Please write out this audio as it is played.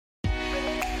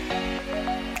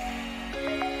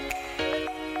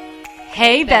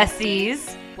Hey,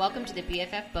 besties. Welcome to the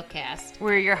BFF Bookcast.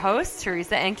 We're your hosts,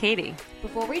 Teresa and Katie.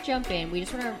 Before we jump in, we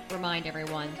just want to remind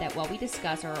everyone that while we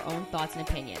discuss our own thoughts and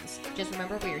opinions, just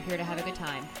remember we are here to have a good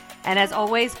time. And as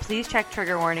always, please check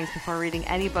trigger warnings before reading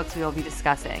any books we will be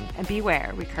discussing. And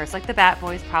beware, we curse like the Bat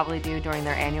Boys probably do during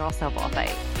their annual snowball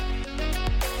fight.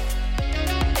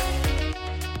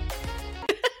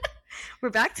 We're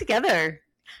back together.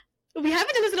 We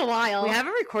haven't done this in a while. We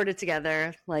haven't recorded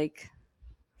together, like,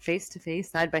 face to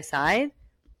face, side by side.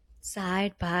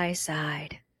 Side by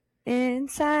side.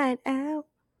 Inside out.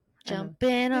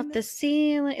 Jumping off the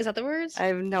ceiling. Is that the words? I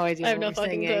have no idea. I have no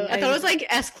fucking clue. I thought it was like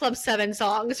S Club 7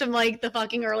 songs from like the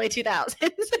fucking early 2000s.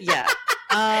 Yeah.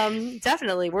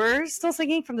 Definitely. We're still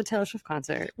singing from the Taylor Swift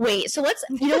concert. Wait, so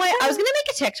you know what? I was going to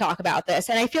make a TikTok about this,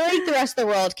 and I feel like the rest of the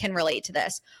world can relate to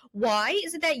this. Why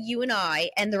is it that you and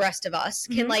I and the rest of us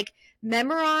can like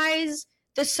memorize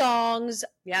the songs,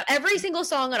 every single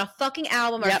song on a fucking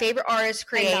album our favorite artist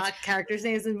creates, and not characters'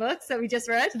 names in books that we just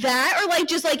read? That, or like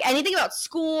just like anything about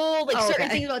school, like certain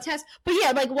things about tests. But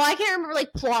yeah, like why can't I remember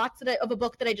like plots of a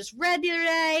book that I just read the other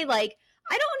day? Like,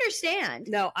 I don't understand.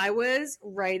 No, I was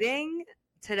writing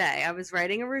today. I was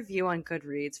writing a review on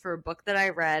Goodreads for a book that I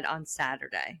read on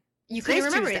Saturday. You couldn't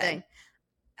remember anything.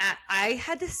 I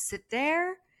had to sit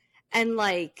there and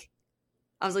like,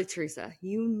 I was like, Teresa,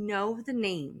 you know the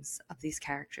names of these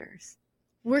characters.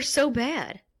 We're so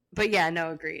bad. But yeah,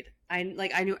 no, agreed. I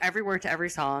knew every word to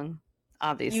every song,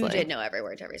 obviously. You did know every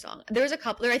word to every song. There was a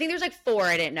couple. I think there's like 4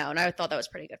 I didn't know, and I thought that was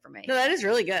pretty good for me. No, that is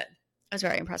really good. I was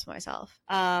very impressed with myself.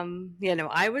 Yeah, no,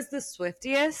 I was the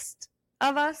Swiftiest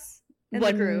of us in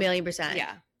the group. 1,000,000%.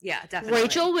 Yeah, definitely.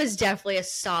 Rachel was definitely a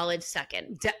solid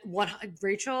second.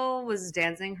 Rachel was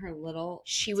dancing her little.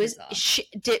 Did she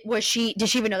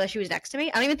even know that she was next to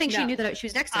me? I don't even think she knew that she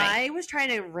was next to me. I was trying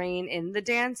to rein in the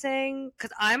dancing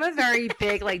because I'm a very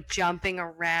big like jumping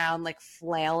around, like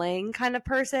flailing kind of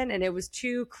person, and it was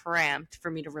too cramped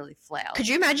for me to really flail. Could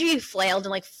you imagine you flailed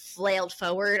and like flailed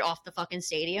forward off the fucking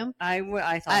stadium?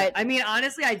 I thought. I mean,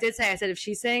 honestly, I said if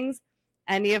she sings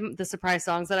any of the surprise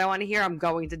songs that I want to hear, I'm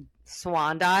going to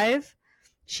swan dive.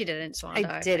 She didn't swan dive.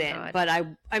 I didn't, but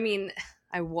I mean,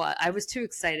 I was too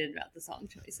excited about the song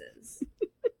choices.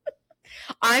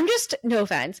 I'm just, no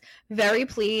offense, very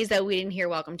pleased that we didn't hear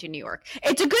Welcome to New York.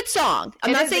 It's a good song.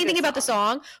 I'm not saying anything about the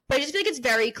song, but I just feel like it's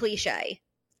very cliche.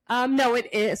 No,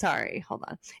 it is. Sorry, hold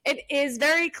on. It is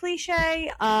very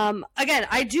cliche. Again,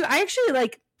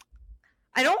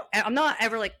 I'm not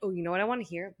ever like, oh, you know what I want to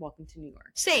hear? Welcome to New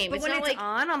York. Same. But when it's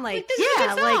on, I'm like, this is a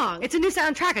good song. Like it's a new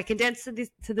soundtrack. I can dance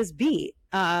to this beat.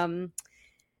 And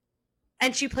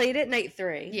she played it night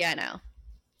 3. Yeah, I know.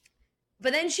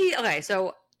 But then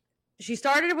so she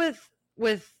started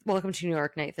with Welcome to New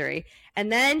York night 3,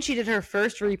 and then she did her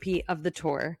first repeat of the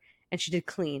tour, and she did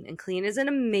Clean, and Clean is an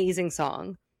amazing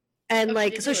song. And it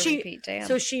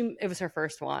was her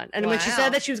first one. And when she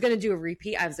said that she was going to do a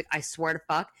repeat, I was like, I swear to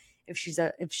fuck. If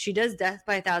she does Death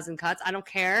by a Thousand Cuts, I don't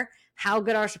care how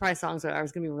good our surprise songs are. I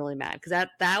was gonna be really mad because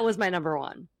that was my number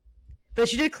one. But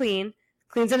she did Clean.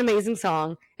 Clean's an amazing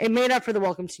song. It made up for the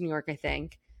Welcome to New York, I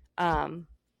think.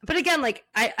 But again, like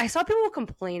I saw people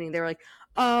complaining. They were like,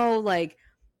 "Oh, like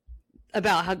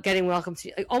about how getting Welcome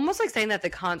to," like, almost like saying that the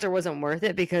concert wasn't worth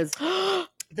it because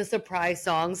the surprise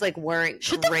songs like weren't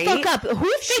Shut great. The fuck up!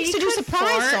 Who thinks to do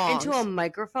surprise songs into a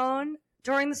microphone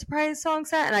during the surprise song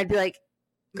set? And I'd be like,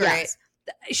 great. Yes.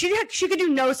 She could do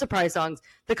no surprise songs.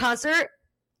 The concert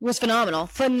was phenomenal.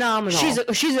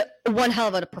 She's one hell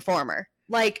of a performer.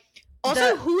 Like,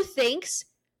 also, who thinks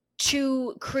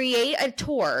to create a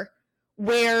tour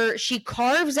where she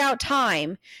carves out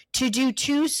time to do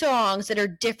 2 songs that are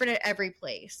different at every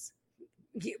place?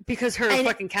 Because her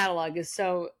fucking catalog is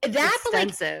so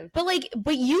extensive.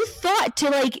 But you thought to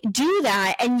like do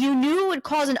that, and you knew it would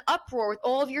cause an uproar with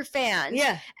all of your fans,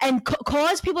 and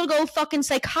cause people to go fucking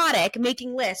psychotic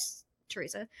making lists,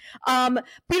 Teresa. But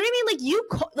you know what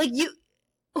I mean?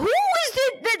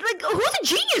 Who's a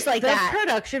genius like that? The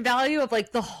production value of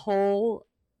like the whole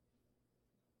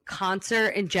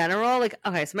concert in general. Like,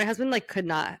 okay, so my husband like could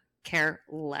not care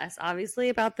less, obviously,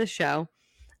 about the show.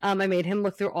 I made him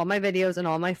look through all my videos and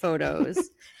all my photos.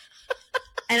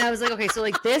 And I was like, okay, so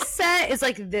like this set is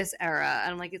like this era.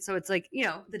 And I'm like, so it's like, you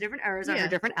know, the different eras are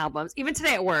different albums. Even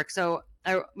today at work. So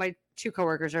my 2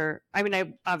 coworkers I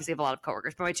obviously have a lot of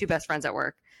coworkers, but my 2 best friends at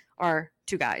work are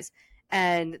 2 guys.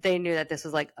 And they knew that this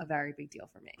was like a very big deal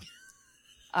for me.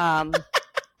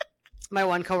 My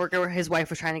one coworker, his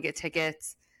wife was trying to get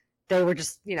tickets. They were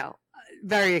just, you know,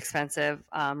 very expensive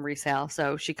resale.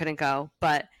 So she couldn't go.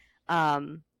 But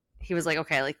he was like,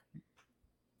 okay, like,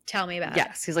 tell me about it.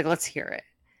 Yes. He's like, let's hear it.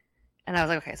 And I was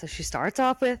like, okay, so she starts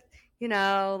off with,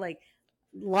 like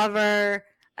Lover,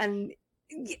 and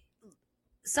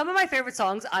some of my favorite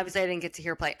songs, obviously I didn't get to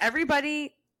hear play.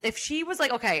 Everybody, if she was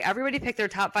like, okay, everybody pick their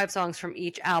top 5 songs from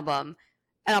each album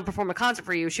and I'll perform a concert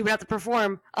for you, she would have to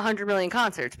perform 100 million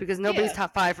concerts because nobody's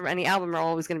top 5 from any album are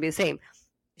always going to be the same.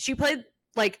 She played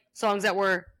like songs that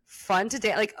were fun to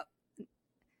dance. Like,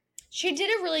 she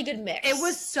did a really good mix. It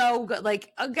was so good.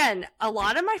 Like, again, a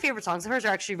lot of my favorite songs of hers are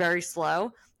actually very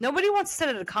slow. Nobody wants to sit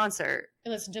at a concert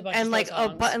and listen to a bunch of slow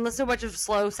songs. And listen to a bunch of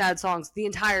slow, sad songs the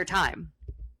entire time.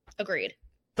 Agreed.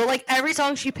 But like every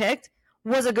song she picked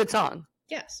was a good song.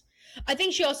 Yes. I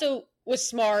think she also was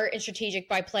smart and strategic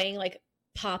by playing like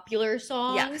popular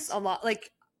songs. Yes, a lot.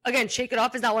 Like, again, Shake It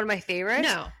Off is not one of my favorites.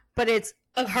 No. But it's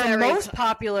her most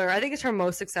popular. I think it's her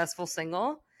most successful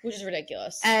single. Which is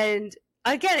ridiculous. And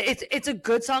again, it's a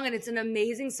good song and it's an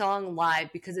amazing song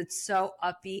live because it's so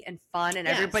upbeat and fun and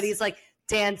everybody's like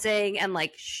dancing and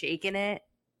like shaking it.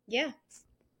 Yeah.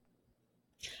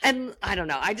 And I don't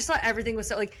know. I just thought everything was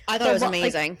so like I thought it was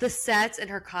amazing. Like, the sets and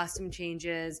her costume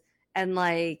changes and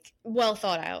like well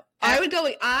thought out. I would go.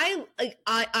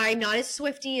 I'm not as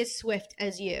Swifty as Swift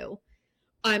as you.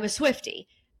 I'm a Swiftie.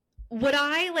 Would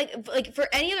I like for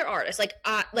any other artist?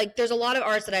 Like there's a lot of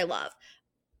artists that I love.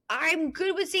 I'm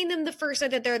good with seeing them the first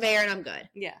night that they're there, and I'm good.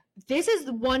 Yeah. This is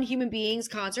the one human being's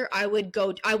concert I would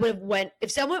go. I would have went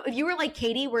if you were like,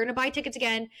 Katie, we're gonna buy tickets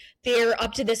again. They're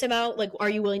up to this amount. Like, are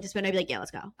you willing to spend? I'd be like, yeah,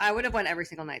 let's go. I would have went every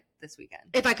single night this weekend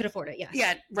if I could afford it. Yes.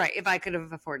 Yeah. Right. If I could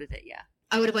have afforded it. Yeah.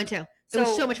 I would have went too. It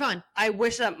was so much fun. I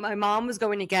wish that my mom was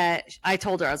going to get. I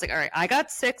told her, I was like, all right, I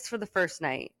got 6 for the first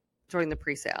night during the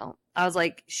pre-sale. I was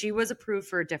like, she was approved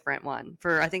for a different one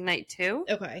for I think night 2.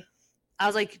 Okay. I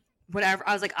was like, whatever.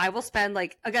 I was like, I will spend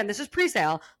like, again, this is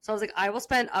pre-sale. So I was like, I will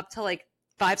spend up to like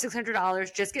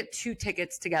 $500-$600, just get 2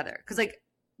 tickets together. Cause like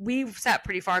we sat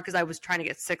pretty far cause I was trying to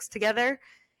get 6 together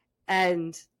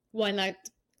and one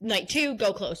night 2,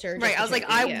 go closer. Right. I was like,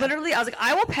 I was like,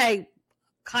 I will pay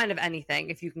kind of anything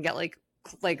if you can get like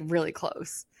really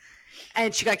close.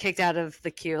 And she got kicked out of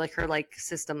the queue. Like her like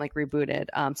system like rebooted.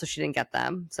 So she didn't get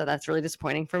them. So that's really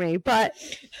disappointing for me, but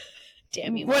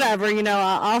damn you. Whatever,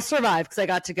 I'll survive because I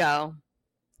got to go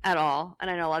at all. And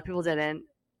I know a lot of people didn't.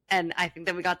 And I think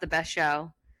that we got the best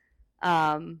show.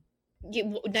 Night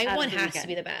 1 has to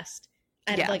be the best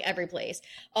at like every place.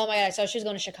 Oh my God. I saw she was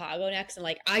going to Chicago next. And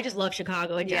like, I just love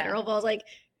Chicago in general. But I was like,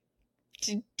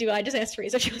 do I just ask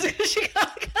Teresa if she was going to Chicago?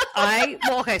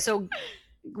 Okay. So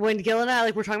when Gil and I,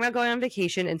 like, we're talking about going on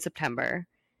vacation in September.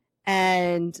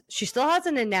 And she still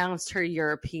hasn't announced her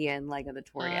European leg of the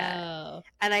tour yet.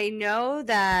 And I know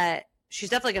that she's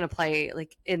definitely going to play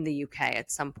like in the UK at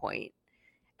some point.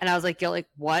 And I was like, Gil, like,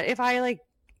 what if I like,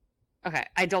 okay,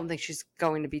 I don't think she's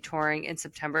going to be touring in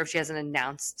September if she hasn't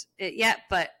announced it yet.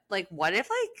 But like, what if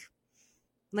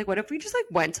what if we just like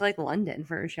went to like London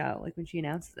for a show, like when she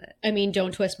announced it? I mean,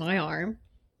 don't twist my arm.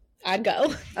 I'd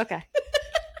go. Okay.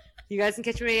 You guys can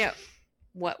catch me at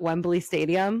Wembley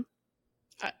Stadium?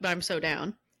 I'm so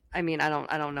down. I mean, I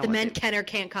don't know. The men can or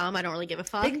can't come. I don't really give a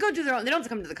fuck. They can go do their own. They don't have to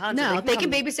come to the concert. No, they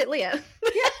can babysit Leah.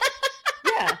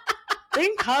 Yeah. They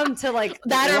can come to like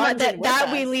that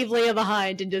we leave Leah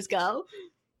behind and just go.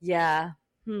 Yeah.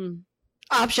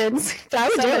 Options. But I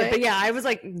would do it. But yeah, I was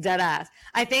like dead ass.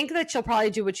 I think that she'll probably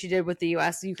do what she did with the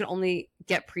US. You can only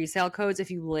get pre-sale codes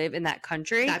if you live in that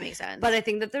country. That makes sense. But I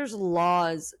think that there's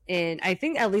laws I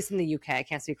think at least in the UK, I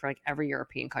can't speak for like every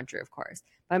European country, of course.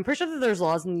 But I'm pretty sure that there's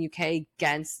laws in the UK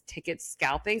against ticket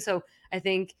scalping. So I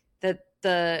think that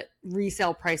the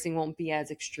resale pricing won't be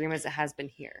as extreme as it has been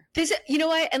here. You know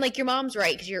what? And like your mom's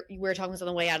right, because we were talking this on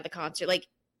the way out of the concert. Like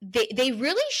they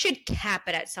really should cap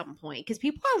it at some point because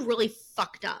people are really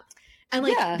fucked up. And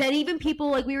like that even people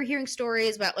like we were hearing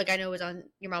stories about like I know it was on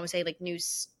your mom would say like a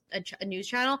news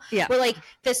channel where like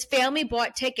this family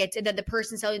bought tickets and then the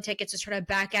person selling tickets was trying to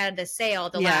back out of the sale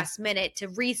at the last minute to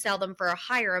resell them for a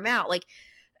higher amount. Like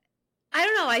I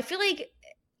don't know. I feel like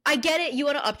I get it. You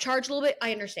want to upcharge a little bit.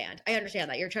 I understand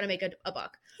that you're trying to make a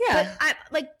buck. Yeah. But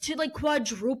like to like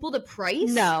quadruple the price.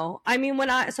 No, I mean when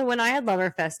I had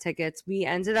Loverfest tickets, we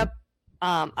ended up.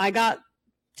 I got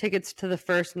tickets to the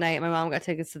first night. My mom got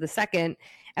tickets to the second,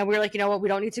 and we were like, you know what? We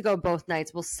don't need to go both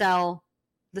nights. We'll sell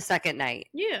the second night.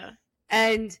 Yeah.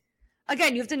 And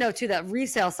again, you have to know too that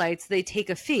resale sites they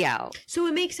take a fee out, so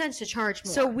it makes sense to charge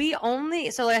more. So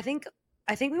I think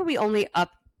we only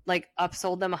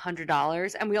upsold them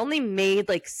 $100 and we only made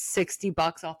like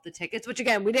 $60 off the tickets, which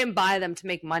again, we didn't buy them to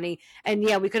make money. And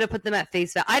yeah, we could have put them at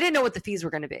face value. I didn't know what the fees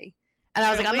were going to be. And I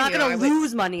was like, I'm not going to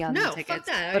lose money on the tickets. No, fuck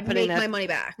that. I would make my money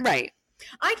back. Right.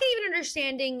 I can even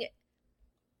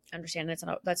understand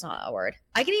that's not a word.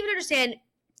 I can even understand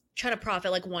trying to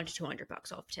profit like $100 to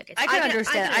 $200 off tickets. I can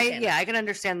understand. I can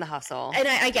understand the hustle, and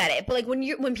I get it. But like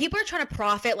when people are trying to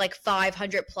profit like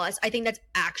 $500 plus, I think that's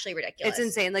actually ridiculous. It's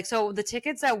insane. Like, so the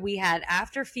tickets that we had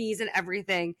after fees and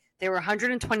everything, they were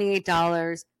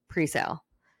 $128 pre-sale.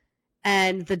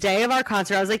 And the day of our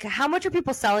concert, I was like, "How much are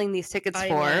people selling these tickets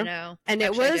for?" I know. And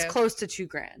it was close to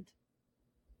 $2,000.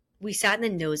 We sat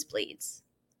in the nosebleeds.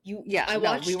 I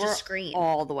watched the screen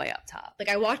all the way up top. Like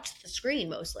I watched the screen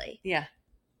mostly. Yeah.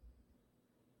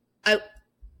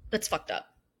 That's fucked up.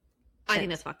 I think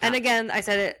that's fucked up. And again, I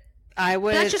said it. I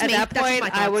would at that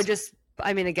point. I would just.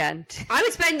 I mean, again, I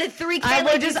would spend the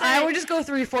 $3,000. I would just go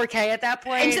 $3,000-$4,000 at that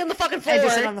point and sit on the fucking floor. And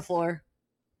just sit on the floor.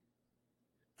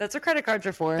 That's what credit cards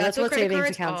are for. That's what savings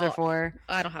accounts are for.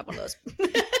 I don't have one of those.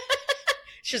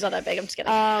 She's not that big. I'm just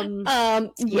kidding.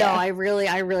 No, I really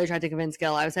tried to convince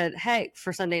Gil. I said, "Hey,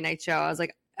 for Sunday night show," I was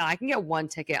like, "I can get one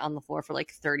ticket on the floor for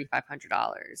like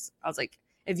 $3,500." I was like,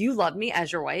 "If you love me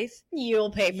as your wife,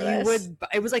 you'll pay for this."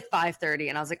 It was like 5:30,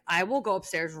 and I was like, "I will go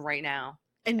upstairs right now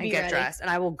and get dressed, and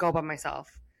I will go by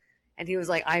myself." And he was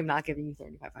like, "I'm not giving you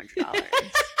 $3,500."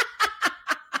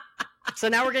 So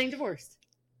now we're getting divorced.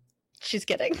 She's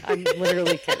kidding. I'm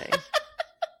literally kidding.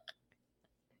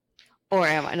 Or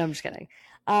am I? No, I'm just kidding.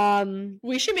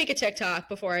 We should make a TikTok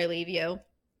before I leave you.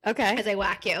 Okay. As I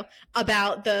whack you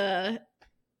about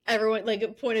everyone,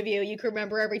 like, point of view. You can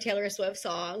remember every Taylor Swift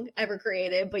song ever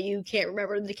created, but you can't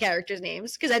remember the characters'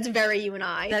 names because that's very you and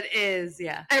I. That is,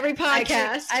 yeah. Every podcast.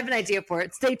 Actually, I have an idea for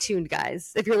it. Stay tuned,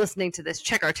 guys. If you're listening to this,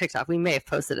 check our TikTok. We may have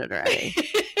posted it already.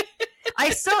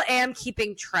 I still am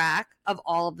keeping track of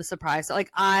all of the surprise. So,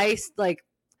 I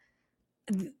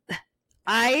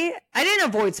didn't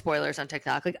avoid spoilers on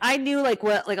TikTok. Like, I knew like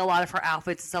what like a lot of her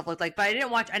outfits and stuff looked like, but I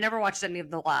never watched any of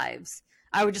the lives.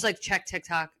 I would just like check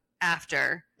TikTok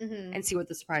after and see what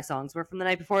the surprise songs were from the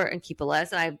night before and keep a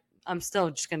list. And I'm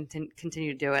still just going to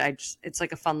continue to do it. It's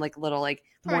like a fun like little like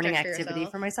morning activity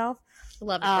for myself.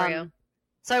 Love it for you.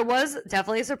 So I was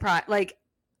definitely surprised. Like,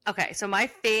 okay, so my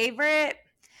favorite.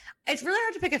 It's really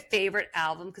hard to pick a favorite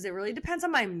album because it really depends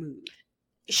on my mood.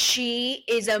 She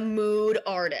is a mood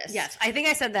artist. Yes, I think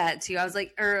I said that too. I was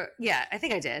like, I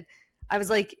think I did. I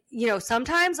was like,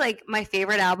 sometimes like my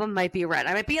favorite album might be Red.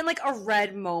 I might be in like a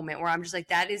Red moment where I'm just like,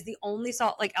 that is the only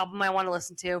song like album I want to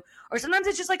listen to. Or sometimes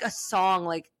it's just like a song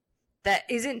like that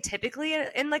isn't typically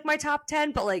in like my top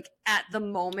 10, but like at the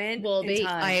moment will be.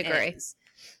 I agree.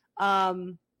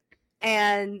 But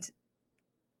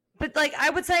like I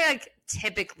would say like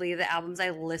typically the albums I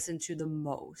listen to the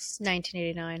most.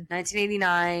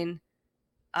 1989.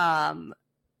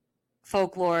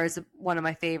 Folklore is one of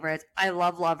my favorites. I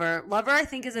love Lover. Lover I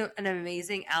think is an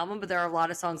amazing album, but there are a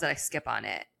lot of songs that I skip on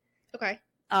it. Okay.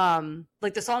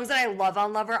 Like the songs that I love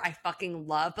on Lover, I fucking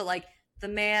love, but like The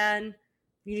Man,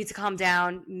 You Need to Calm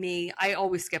Down, Me, I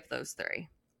always skip those three.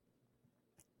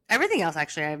 Everything else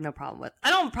actually I have no problem with. I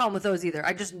don't have a problem with those either.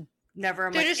 I just never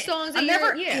am. They're just songs that I'm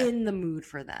never in the mood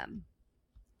for them.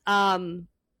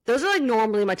 Those are like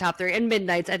normally my top 3. And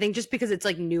Midnights, I think just because it's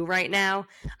like new right now,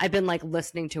 I've been like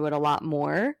listening to it a lot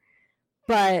more.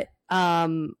 But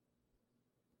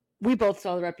we both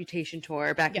saw the Reputation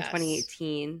tour back in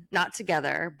 2018. Not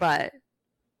together, but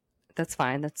that's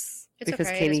fine. It's because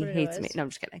okay. Katie hates me. No, I'm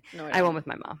just kidding. No, I went with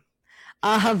my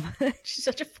mom. She's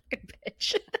such a fucking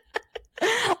bitch.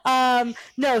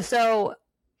 No, so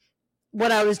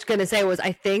what I was going to say was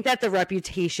I think that the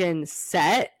Reputation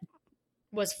set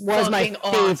was my favorite.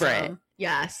 Awesome.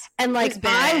 Yes. And like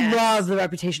I love the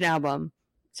Reputation album.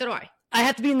 So do I. I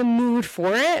have to be in the mood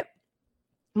for it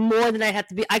more than I have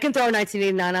to be. I can throw a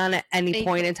 1989 on at any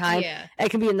point in time. Yeah. It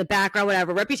can be in the background,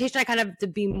 whatever. Reputation I kind of have to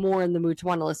be more in the mood to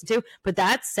want to listen to. But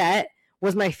that set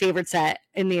was my favorite set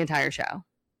in the entire show.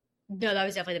 No, that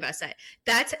was definitely the best set.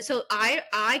 That's so I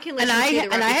can listen to the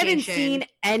Reputation. And I haven't seen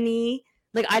any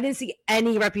I didn't see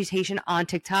any Reputation on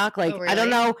TikTok. Like really? I don't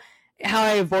know how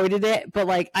I avoided it, but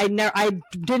like I've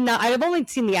only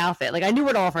seen the outfit. Like I knew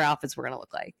what all of her outfits were gonna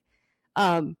look like.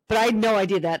 But I had no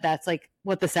idea that that's like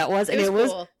what the set was. And it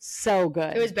was cool. So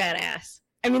good. It was badass.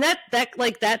 I mean that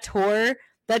tour,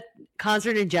 that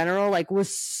concert in general, like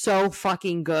was so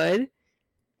fucking good.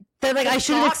 That like I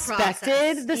should have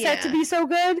expected the set to be so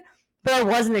good, but I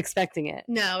wasn't expecting it.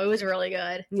 No, it was really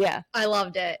good. Yeah. I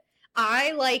loved it.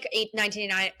 I like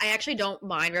 1989. I actually don't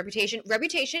mind Reputation.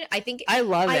 Reputation, I think I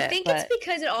love it. I think it's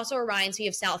because it also reminds me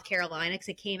of South Carolina because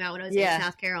it came out when I was in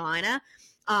South Carolina.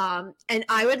 And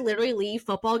I would literally leave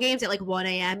football games at like 1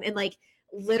 a.m. and like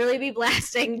literally be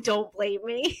blasting "Don't Blame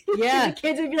Me." Yeah. The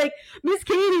kids would be like, "Miss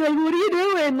Katie, like, what are you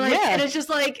doing?" Like, and it's just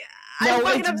like I'm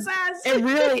fucking obsessed. It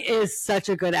really is such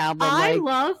a good album. I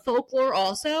love Folklore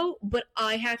also, but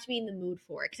I have to be in the mood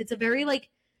for it because it's a very like,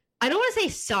 I don't want to say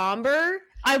somber.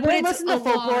 I wouldn't listen to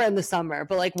Folklore in the summer,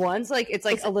 but like once like it's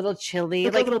like a little chilly,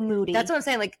 like a little moody. That's what I'm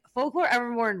saying. Like Folklore,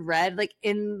 Evermore, and Red, like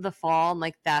in the fall, and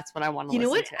like that's what I want to listen to.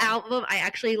 You know what album I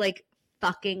actually like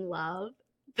fucking love,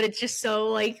 but it's just so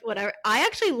like whatever. I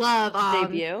actually love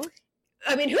Debut.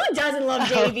 I mean, who doesn't love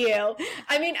Debut?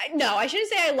 I mean, no, I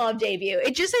shouldn't say I love Debut.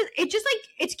 It just like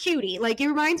it's cutie. Like it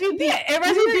reminds me of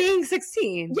being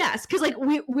 16. Yes, because like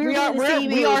we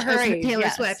are her age, Taylor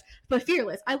Swift, but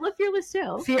Fearless. I love Fearless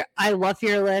too. I love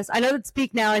Fearless. I know that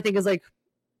Speak Now I think is like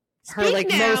her like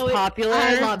most popular.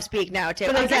 I love Speak Now too.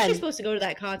 But I was actually supposed to go to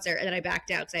that concert and then I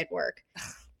backed out because I had work.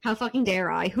 How fucking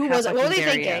dare I? Who was it? What were they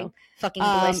thinking? You? Fucking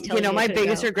Bliss. You know, my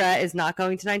biggest regret is not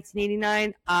going to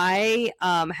 1989. I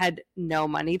had no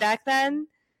money back then.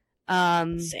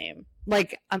 Same.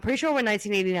 Like, I'm pretty sure when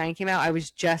 1989 came out, I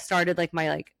was just started like my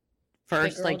like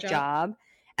first like job,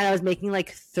 and I was making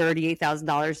like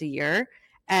 $38,000 a year,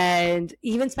 and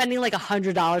even spending like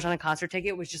 $100 on a concert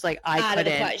ticket was just like I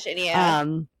couldn't. Question, yeah.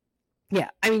 Yeah.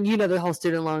 I mean, you know, the whole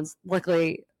student loans.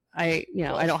 Luckily, I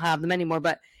don't have them anymore,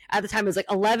 but at the time it was like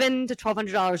 $1,100 to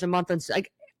 $1,200 a month, and like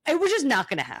it was just not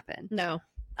going to happen. No.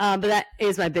 But that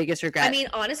is my biggest regret. I mean,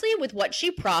 honestly, with what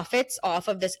she profits off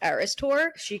of this Eras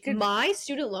tour, my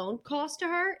student loan cost to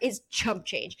her is chump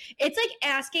change. It's like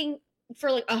asking for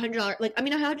like $100. Like, I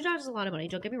mean, $100 is a lot of money.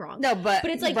 Don't get me wrong. No, but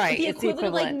it's like the equivalent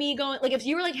of like me going. Like, if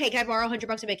you were like, "Hey, can I borrow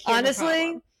 $100 to make?"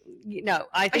 Honestly, no.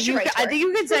 I think you could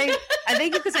say. I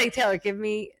think you could say, Taylor, give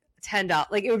me $10.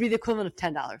 Like, it would be the equivalent of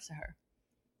 $10 to her.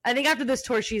 I think after this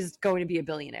tour, she's going to be a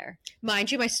billionaire.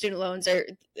 Mind you, my student loans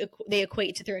they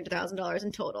equate to $300,000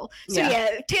 in total. So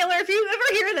yeah, Taylor, if you ever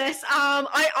hear this, I'll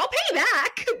pay you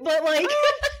back. But like,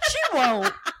 she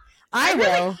won't. I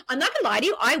will. I'm not gonna lie to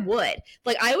you. I would.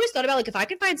 Like, I always thought about like if I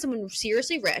could find someone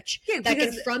seriously rich that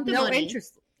can front the money,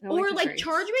 or like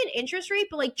charge me an interest rate,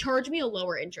 but like charge me a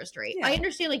lower interest rate. Yeah. I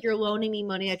understand like you're loaning me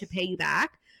money, I have to pay you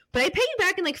back. But I pay you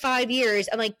back in like 5 years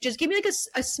and like just give me like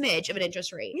a smidge of an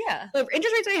interest rate. Yeah. The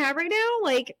interest rates I have right now,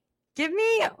 like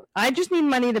I just need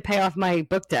money to pay off my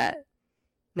book debt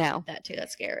now. That too,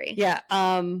 that's scary. Yeah.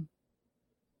 Not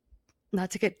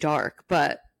to get dark,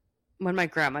 but when my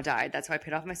grandma died, that's how I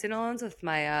paid off my student loans with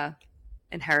my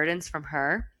inheritance from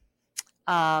her.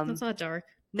 That's not dark.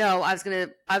 No, I was gonna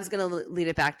lead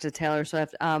it back to Taylor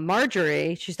Swift.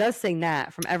 Marjorie, she does sing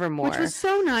that from Evermore, which was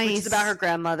so nice. Which is about her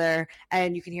grandmother,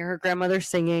 and you can hear her grandmother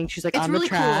singing. She's like on really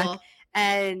the track. Cool.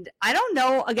 And I don't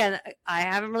know. Again, I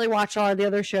haven't really watched all of the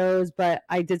other shows, but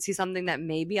I did see something that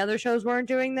maybe other shows weren't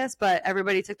doing this, but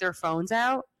everybody took their phones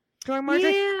out during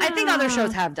Marjorie. Yeah. I think other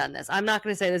shows have done this. I'm not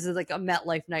going to say this is like a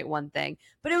MetLife Night one thing,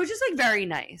 but it was just like very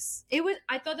nice.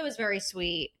 I thought that was very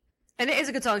sweet. And it is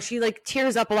a good song. She like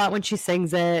tears up a lot when she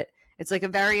sings it. It's like a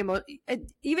very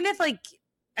even if like,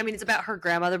 I mean, it's about her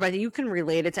grandmother, but you can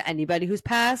relate it to anybody who's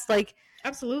passed, like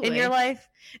absolutely in your life.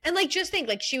 And like, just think,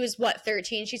 like she was what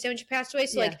 13? She said when she passed away,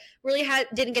 so like really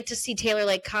didn't get to see Taylor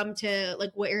like come to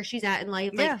like where she's at in life.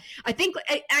 Like, I think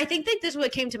that this is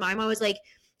what came to my mind was like,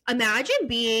 imagine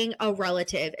being a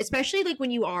relative, especially like when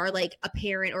you are like a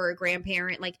parent or a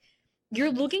grandparent, like. You're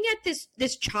looking at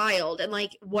this child and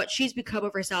like what she's become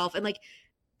of herself, and like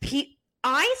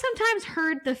I sometimes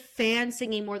heard the fans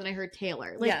singing more than I heard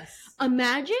Taylor. Like,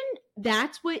 imagine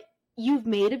that's what you've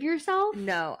made of yourself.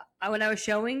 No, when I was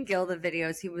showing Gil the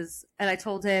videos, and I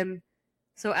told him.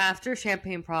 So after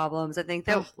Champagne Problems, I think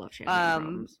that love Champagne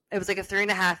Problems. It was like a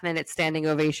 3.5 minute standing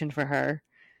ovation for her,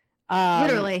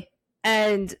 literally,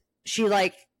 and she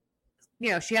like. You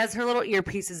know, she has her little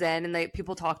earpieces in, and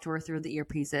people talk to her through the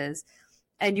earpieces,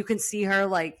 and you can see her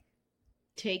like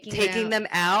taking them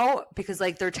out because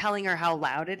like they're telling her how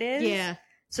loud it is. Yeah.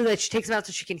 So that she takes them out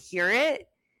so she can hear it,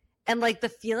 and like the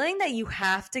feeling that you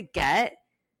have to get.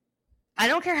 I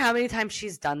don't care how many times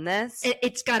she's done this.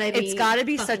 It's gotta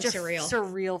be such a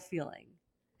surreal feeling,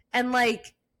 and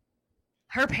like.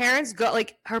 Her parents go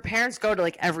to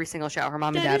like every single show. Her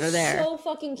mom and dad are there. So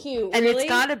fucking cute, and it's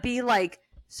gotta be like.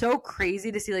 So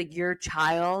crazy to see like your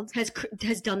child has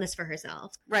done this for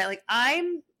herself, right? Like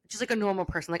I'm just like a normal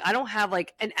person. Like I don't have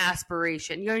like an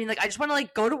aspiration. You know what I mean? Like I just want to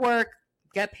like go to work,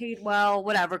 get paid well,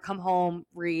 whatever, come home,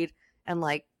 read, and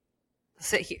like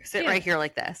sit right here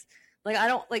like this. Like I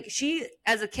don't like she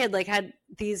as a kid like had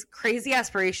these crazy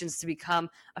aspirations to become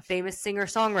a famous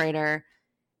singer-songwriter,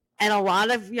 and a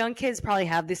lot of young kids probably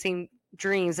have the same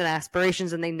dreams and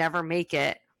aspirations and they never make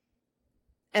it.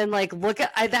 And like,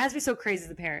 that has to be so crazy as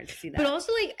a parent to see that. But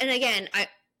also, like, and again,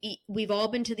 we've all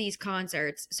been to these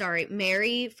concerts. Sorry,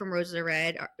 Mary from Roses Are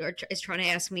Red is trying to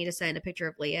ask me to send a picture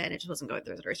of Leah, and it just wasn't going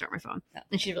through. So I restart my phone,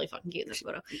 and she's really fucking cute in this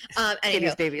photo.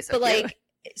 Anyway, baby is so but cute. like,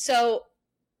 so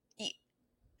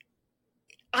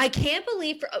I can't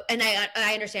believe, and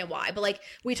I understand why, but like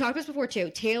we talked about this before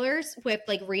too. Taylor Swift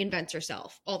like reinvents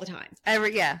herself all the time.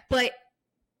 But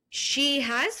she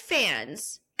has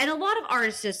fans. And a lot of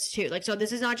artists too. Like, so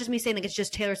this is not just me saying like it's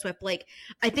just Taylor Swift. Like,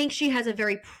 I think she has a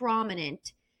very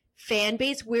prominent fan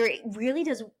base where it really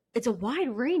does. It's a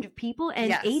wide range of people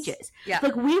and ages. Yeah.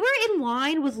 Like, we were in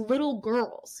line with little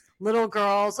girls.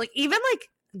 Like even like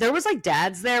there was like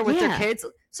dads there with their kids.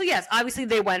 So yes, obviously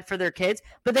they went for their kids,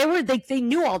 but they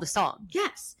knew all the songs.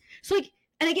 Yes. So like,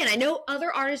 and again, I know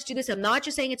other artists do this. I'm not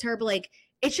just saying it's her, but like,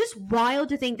 it's just wild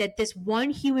to think that this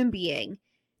one human being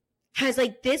has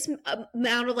like this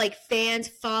amount of like fans,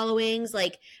 followings,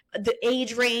 like the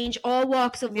age range, all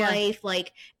walks of life.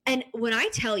 Like, and when I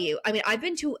tell you, I mean, I've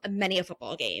been to many a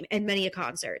football game and many a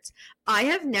concerts. I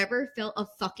have never felt a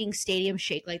fucking stadium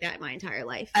shake like that in my entire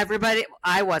life. I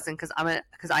wasn't because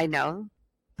I know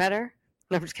better.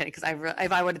 No, I'm just kidding. Because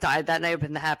if I would have died that night, it would have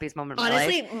been the happiest moment of my life.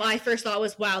 Honestly, my first thought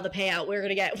was, wow, the payout we're going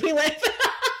to get. We live.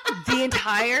 The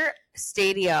entire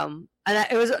stadium, and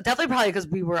it was definitely probably because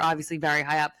we were obviously very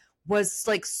high up, was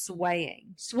like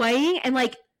swaying. And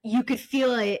like you could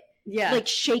feel it like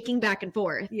shaking back and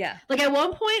forth. Yeah. Like at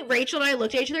one point, Rachel and I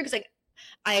looked at each other because like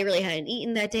I really hadn't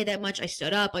eaten that day that much. I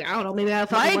stood up. Like, I don't know, maybe I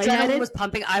felt my adrenaline was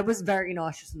pumping. I was very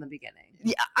nauseous in the beginning.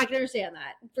 Yeah, I can understand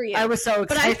that for you. I was so excited.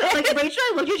 But I felt like Rachel and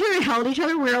I looked at each other and held each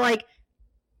other. We were like,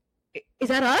 is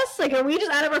that us? Like, are we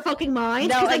just out of our fucking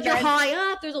minds? No, like you're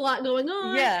high up, there's a lot going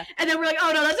on. Yeah. And then we're like,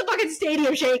 oh no, that's a fucking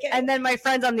stadium shaking. And then my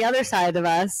friends on the other side of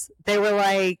us, they were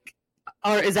like,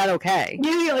 or is that okay?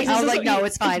 Yeah, like, I was like, no,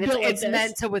 it's fine. It's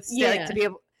meant to withstand, like, to be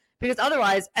able, because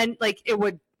otherwise, and like it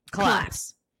would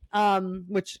collapse.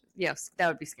 Which, yes, that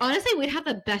would be scary. Honestly, we'd have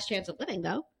the best chance of living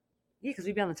though. Yeah, because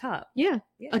we'd be on the top. Yeah.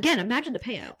 Again, imagine the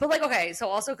payout. But like, okay, so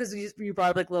also because you brought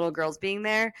up like little girls being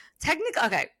there, technically,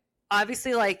 okay,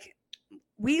 obviously, like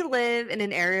we live in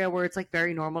an area where it's like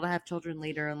very normal to have children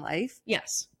later in life.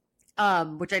 Yes.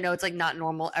 Which I know it's like not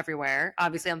normal everywhere.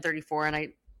 Obviously, I'm 34 and I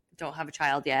don't have a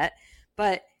child yet,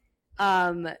 but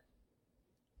like,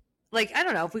 I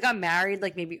don't know, if we got married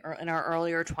like maybe in our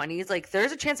earlier 20s, like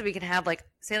there's a chance that we can have like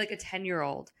say like a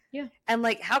 10-year-old. Yeah. And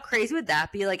like how crazy would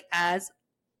that be, like as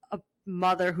a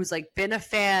mother who's like been a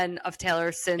fan of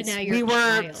Taylor since we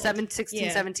were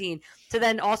 17 to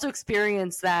then also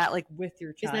experience that like with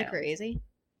your child. Isn't that crazy?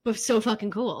 But so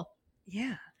fucking cool.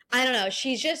 Yeah. I don't know.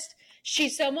 She's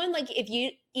someone like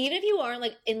even if you aren't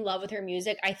like in love with her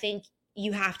music, I think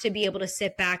you have to be able to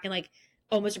sit back and like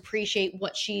almost appreciate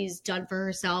what she's done for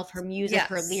herself, her music,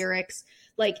 her lyrics.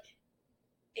 Like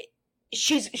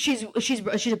she's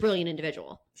a brilliant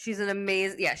individual. She's an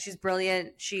amazing, she's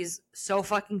brilliant. She's so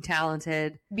fucking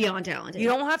talented. Beyond talented. You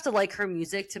don't have to like her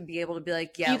music to be able to be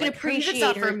like, yeah, you can like,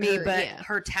 appreciate her for me, but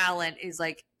her talent is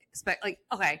like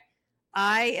okay.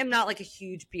 I am not like a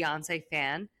huge Beyonce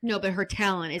fan. No, but her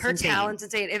talent is insane. Talent's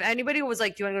insane. If anybody was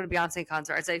like, do you want to go to a Beyonce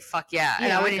concert? I'd say, fuck yeah.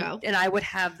 And I would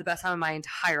have the best time of my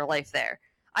entire life there.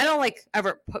 I don't like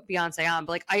ever put Beyonce on,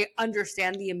 but like I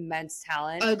understand the immense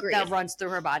talent that runs through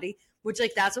her body, which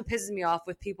like that's what pisses me off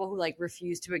with people who like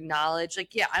refuse to acknowledge.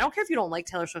 Like, yeah, I don't care if you don't like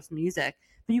Taylor Swift's music,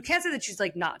 but you can't say that she's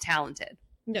like not talented.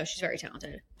 No, she's very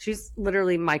talented. She's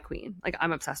literally my queen. Like,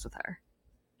 I'm obsessed with her.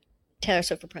 Taylor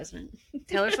Swift for president.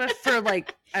 Taylor Swift for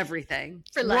like everything.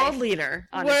 For life. World leader,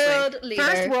 honestly. World leader.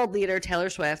 First world leader,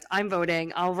 Taylor Swift. I'm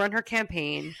voting. I'll run her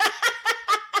campaign.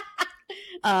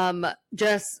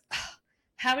 Just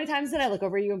how many times did I look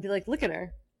over you and be like, look at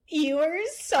her? You were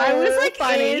so I was like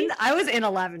funny. I was in a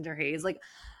lavender haze. Like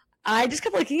I just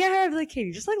kept looking at her. I'd be like,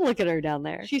 Katie, just like look at her down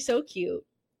there. She's so cute.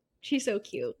 She's so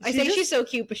cute. She's so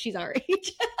cute, but she's our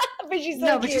age. But she's so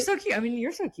cute. But she's so cute. I mean,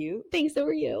 you're so cute. Thanks, so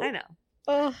are you. I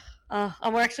know.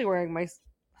 I'm actually wearing my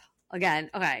again.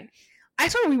 Okay, I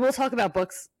swear we will talk about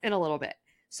books in a little bit.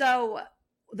 So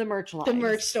the merch line, the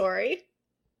merch story.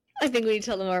 I think we need to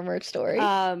tell them our merch story.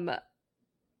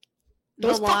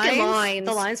 Those fucking lines.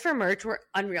 The lines for merch were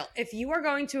unreal. If you are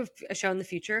going to a show in the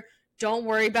future, don't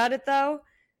worry about it though.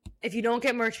 If you don't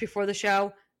get merch before the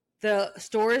show, the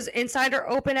stores inside are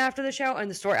open after the show, and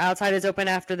the store outside is open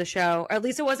after the show. Or at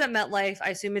least it was at MetLife. I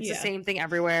assume it's the same thing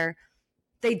everywhere.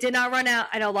 They did not run out.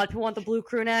 I know a lot of people want the blue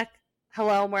crew neck.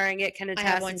 Hello, I'm wearing it. Can attest. I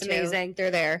have one it's too. Amazing. They're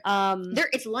there.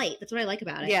 It's light. That's what I like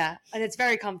about it. Yeah, and it's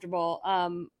very comfortable.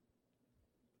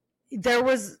 There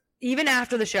was, even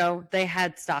after the show, they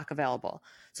had stock available.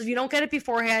 So if you don't get it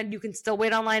beforehand, you can still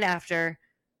wait online after.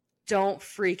 Don't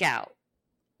freak out.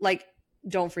 Like,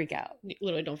 don't freak out.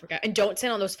 Literally don't forget. And don't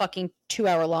stand on those fucking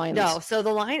 2-hour lines. No, so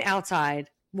the line outside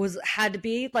had to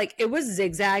be like, it was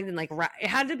zigzagged and like it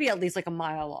had to be at least like a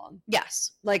mile long.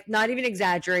 Yes. Like, not even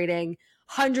exaggerating.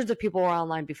 Hundreds of people were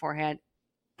online beforehand.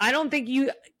 I don't think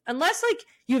unless like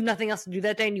you have nothing else to do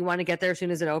that day and you want to get there as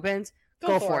soon as it opens,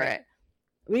 go for it.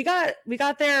 We got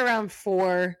there around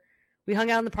 4. We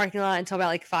hung out in the parking lot until about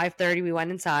like 5:30. We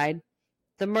went inside.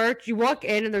 The merch, you walk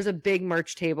in and there's a big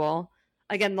merch table.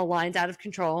 Again, the line's out of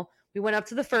control. We went up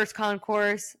to the first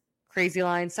concourse, crazy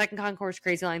line. Second concourse,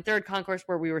 crazy line. Third concourse,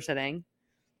 where we were sitting.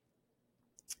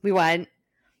 We went.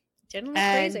 Didn't look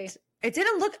crazy. It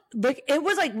didn't look like it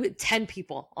was like 10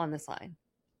 people on this line.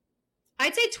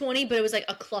 I'd say 20, but it was like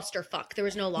a clusterfuck. There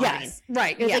was no line. Yes,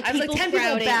 right. It was like I was like 10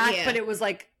 people back, but it was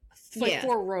like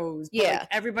 4 rows. But like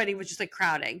everybody was just like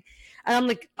crowding. And I'm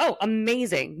like, oh,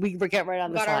 amazing. We get right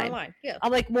on this line. Yeah.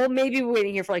 I'm like, well, maybe we're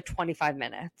waiting here for like 25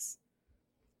 minutes.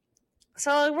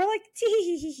 So we're like,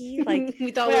 tee, like we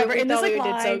thought whatever. we line,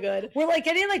 did so good. We're like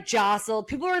getting like jostled.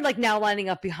 People are like now lining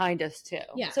up behind us too.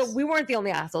 Yes. So we weren't the only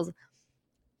assholes.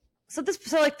 So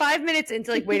like 5 minutes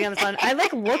into like waiting on this line, I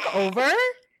like look over.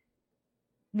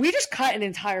 We just cut an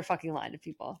entire fucking line of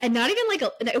people. And not even like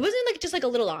it wasn't like just like a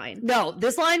little line. No,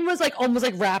 this line was like almost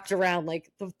like wrapped around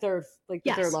like the third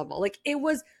level. Like it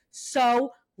was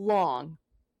so long.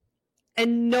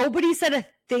 And nobody said a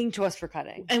thing to us for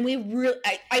cutting. And we really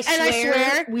I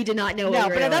swear we did not know what we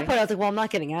were but at that doing. point I was like, well, I'm not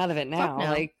getting out of it now. No.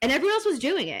 Like, and everyone else was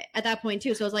doing it at that point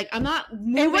too. So I was like, I'm not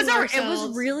moving it was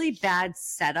ourselves. really bad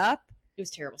setup. It was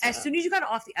terrible. As soon as you got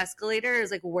off the escalator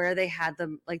is like where they had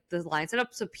the line set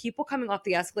up. So people coming off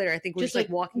the escalator, I think, were just like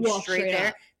walking straight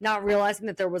there, not realizing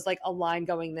that there was like a line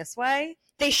going this way.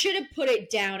 They should have put it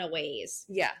down a ways.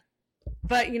 Yeah.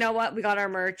 But you know what? We got our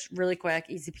merch really quick,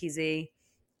 easy peasy.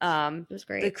 It was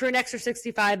great. The crew necks are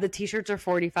 $65. The t-shirts are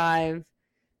 $45.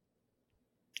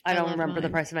 I don't remember the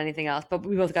price of anything else, but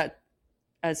we both got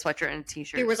a sweatshirt and a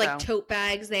t-shirt. There was like tote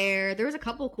bags there. There was a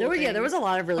couple of cool things. Yeah, there was a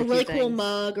lot of really cool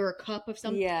mug or a cup of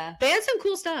something. Yeah. They had some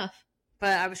cool stuff.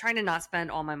 But I was trying to not spend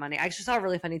all my money. I actually saw a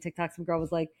really funny TikTok. Some girl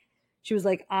was like,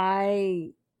 I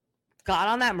got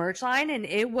on that merch line and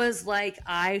it was like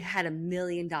I had $1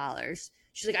 million.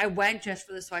 She's like, I went just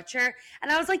for the sweatshirt.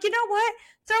 And I was like, you know what?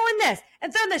 Throw in this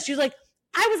and throw in this. She was like,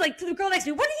 I was like to the girl next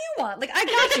to me, what do you want? Like, I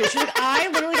got you. She's like, I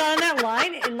literally got on that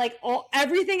line and like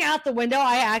everything out the window,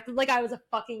 I acted like I was a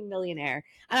fucking millionaire.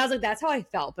 And I was like, that's how I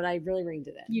felt, but I really ringed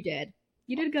it in. You did.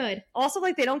 You did good. Also,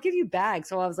 like, they don't give you bags.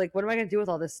 So I was like, what am I going to do with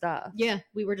all this stuff? Yeah.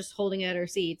 We were just holding it at our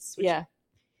seats. Yeah.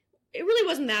 It really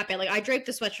wasn't that bad. Like, I draped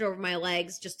the sweatshirt over my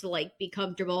legs just to like be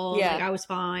comfortable. Yeah. Like, I was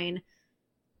fine.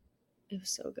 It was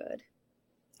so good.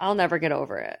 I'll never get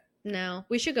over it. No,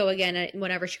 we should go again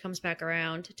whenever she comes back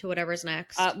around to whatever's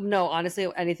next. No, honestly,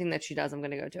 anything that she does, I'm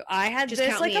going to go to. I had just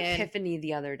this like epiphany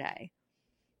the other day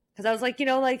because I was like,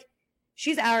 like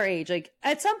she's our age. Like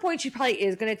at some point, she probably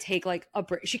is going to take like a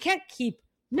break. She can't keep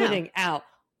putting out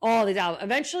all these albums.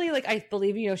 Eventually, like I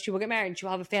believe, she will get married and she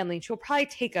will have a family and she will probably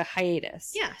take a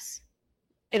hiatus. Yes,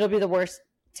 it'll be the worst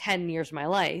 10 years of my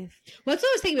life. Well, that's what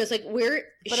I was thinking. It's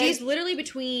like she's literally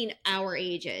between our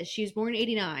ages. She was born in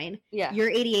 89. Yeah. You're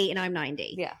 88 and I'm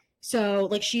 90. Yeah. So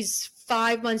like she's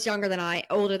 5 months older than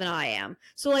I am.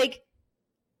 So like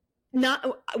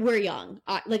we're young.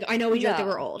 I know we joke that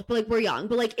we're old, but like we're young.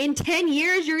 But like in 10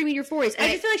 years, you're gonna be in your 40s. And I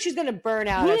just feel like she's gonna burn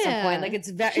out at some point. Like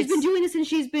she's been doing this since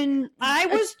she's been I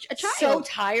was a child. So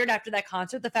tired after that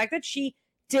concert. The fact that she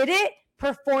did it,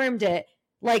 performed it,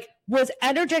 like was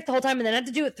energetic the whole time and then had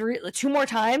to do it 2 more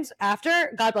times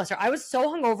after. God bless her. I was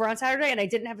so hungover on Saturday and I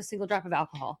didn't have a single drop of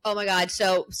alcohol. Oh my God.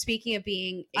 So speaking of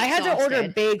being exhausted, I had to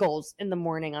order bagels in the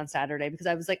morning on Saturday because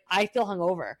I was like, I feel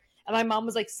hungover. And my mom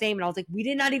was like, same. And I was like, we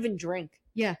did not even drink.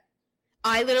 Yeah.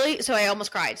 I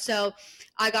almost cried. So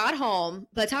I got home.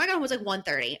 By the time I got home, it was like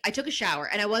 1:30. I took a shower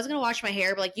and I wasn't going to wash my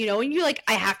hair. But like, when you're like,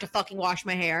 I have to fucking wash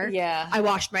my hair. Yeah. I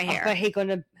washed my hair. I hate going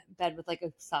to bed with like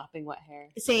a sopping wet hair.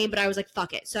 Same, but I was like,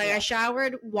 fuck it. So I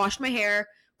showered, washed my hair,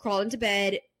 crawled into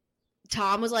bed.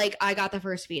 Tom was like, I got the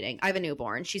first feeding. I have a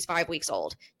newborn. She's 5 weeks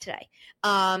old today.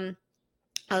 I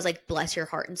was like, bless your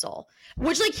heart and soul.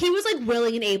 Which like he was like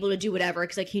willing and able to do whatever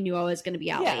because like he knew I was going to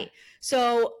be out late.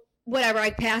 So whatever, I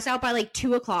passed out by like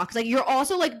 2 o'clock. Cause like you're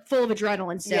also like full of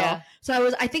adrenaline still. Yeah.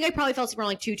 So I think I probably fell asleep around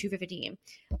like 2:15.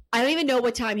 I don't even know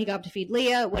what time he got up to feed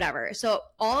Leah, whatever. So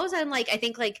all of a sudden, like I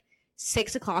think like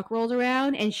 6 o'clock rolled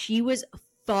around and she was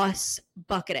fuss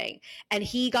bucketing and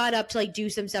he got up to like do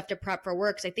some stuff to prep for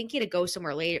work because I think he had to go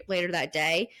somewhere later that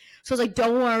day. So I was like,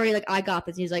 don't worry, like I got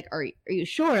this. And he's like, are you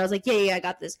sure? And I was like, yeah, I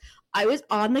got this. I was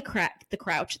on the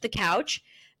couch.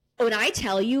 When I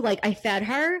tell you, like I fed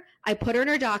her, I put her in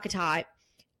her DockATot,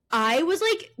 I was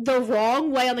like the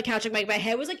wrong way on the couch. Like my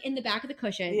head was like in the back of the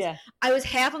cushions. Yeah. I was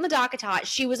half on the Docketot.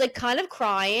 She was like kind of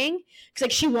crying because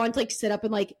like she wanted to like sit up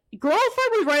and like girlfriend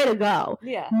was ready to go.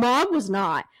 Yeah. Mom was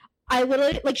not. I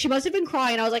literally like she must have been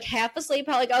crying. I was like half asleep.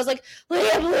 Like I was like,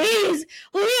 Leah, please,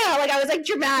 Leah. Like I was like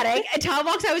dramatic. And Tom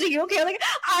walks out. I was like, you okay? I'm like,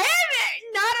 I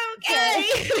am not okay.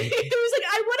 He was like,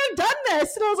 I would have done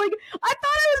this, and I was like, I thought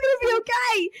I was gonna be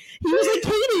okay. He was like,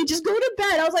 Katie, just go to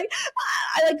bed. I was like,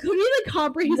 I like couldn't even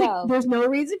comprehend. He's like, there's no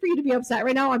reason for you to be upset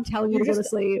right now. I'm telling you to go to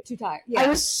sleep. Too tired. Yeah. I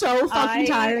was so fucking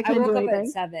tired. I couldn't woke do up anything.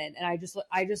 at 7, and I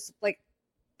just like.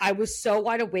 I was so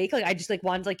wide awake, like I just like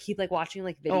wanted to like keep like watching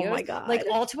like videos. Oh my god! Like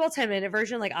all too well 10-minute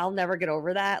version. Like I'll never get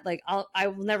over that. Like I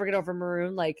will never get over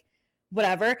Maroon. Like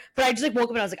whatever. But I just like woke up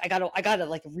and I was like, I gotta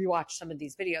like rewatch some of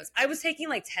these videos. I was taking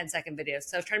like 10-second videos,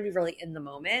 so I was trying to be really in the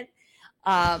moment.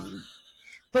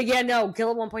 But yeah, no. Gil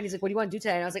at one point he's like, "What do you want to do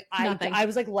today?" And I was like, I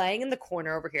was like laying in the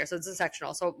corner over here. So it's a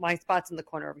sectional. So my spot's in the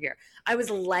corner over here. I was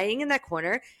laying in that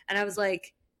corner, and I was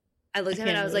like, I looked at him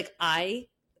and I was like, I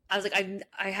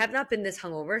have not been this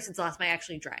hungover since the last time I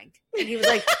actually drank. And he was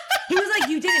like, you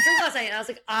didn't drink last night. And I was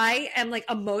like, I am like,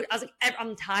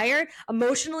 I'm tired,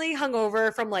 emotionally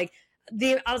hungover from like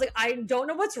I was like, I don't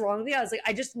know what's wrong with me. I was like,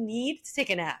 I just need to take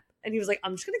a nap. And he was like,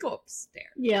 I'm just going to go upstairs.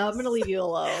 Yeah, I'm going to leave you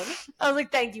alone. I was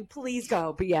like, thank you, please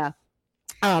go. But yeah.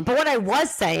 But what I was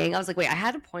saying, I was like, wait, I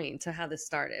had a point to how this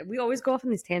started. We always go off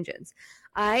on these tangents.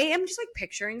 I am just like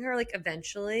picturing her like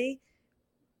eventually,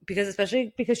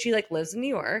 especially because she like lives in New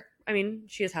York. I mean,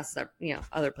 she has houses,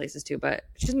 other places too, but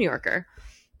she's a New Yorker.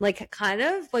 Like kind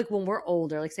of like when we're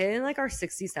older, like say in like our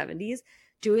 60s, 70s,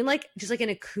 doing like just like an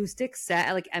acoustic set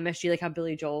at like MSG, like how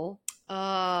Billy Joel,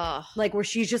 like where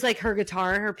she's just like her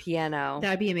guitar and her piano.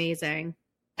 That'd be amazing.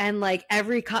 And like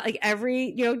every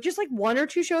just like 1 or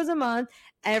 2 shows a month.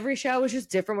 Every show is just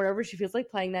different, whatever she feels like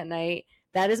playing that night.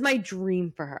 That is my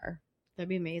dream for her. That'd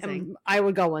be amazing. I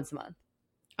would go once a month.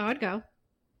 I would go.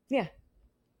 Yeah.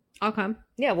 I'll come.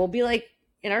 Yeah, we'll be like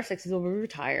in our 60s, we'll be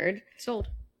retired. Sold.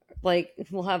 Like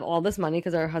we'll have all this money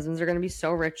because our husbands are going to be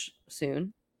so rich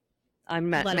soon. I'm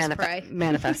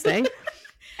manifesting.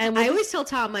 And I always tell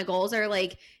Tom my goals are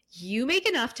like, you make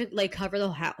enough to like cover the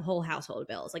whole household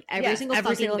bills, like every single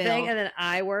bill. Thing, and then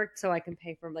I work so I can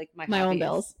pay for like my own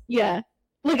bills. Yeah.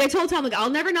 Like I told Tom, like I'll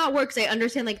never not work because I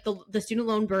understand like the student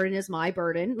loan burden is my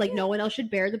burden. Like no one else should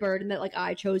bear the burden that like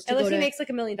I chose to. Unless he makes like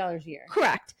 $1 million a year.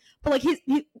 Correct. But like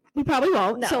he probably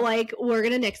won't. No. So like we're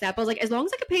gonna nix that. But I was like, as long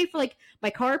as I can pay for like my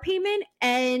car payment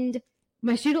and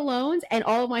my student loans and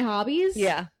all of my hobbies.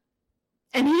 Yeah.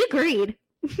 And he agreed.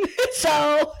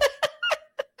 So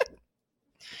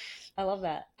I love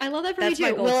that. I love that for me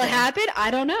too. Will it happen?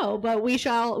 I don't know, but we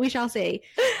shall see.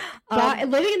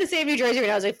 Living in the state of New Jersey right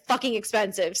now is like fucking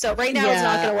expensive. So right now it's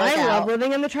not going to work out. I love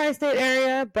living in the tri-state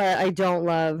area, but I don't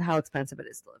love how expensive it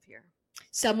is to live here.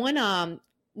 Someone,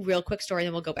 real quick story,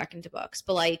 then we'll go back into books.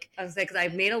 But like, I was saying, because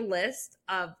I've made a list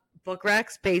of book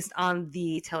recs based on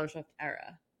the Taylor Swift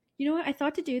era. You know what? I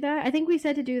thought to do that. I think we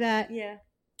said to do that. Yeah.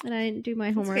 And I didn't do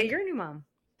my homework. Okay, you're a new mom.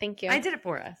 Thank you. I did it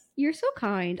for us. You're so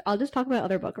kind. I'll just talk about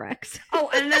other book recs. Oh,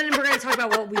 and then we're going to talk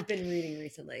about what we've been reading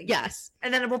recently. Yes.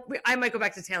 And then I might go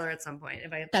back to Taylor at some point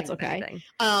if I. That's okay.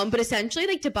 But essentially,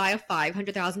 like to buy a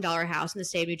 $500,000 house in the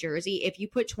state of New Jersey, if you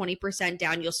put 20%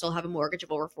 down, you'll still have a mortgage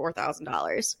of over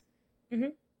 $4,000. Mm-hmm.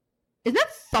 Isn't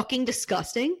that fucking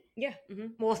disgusting? Yeah. Mm-hmm.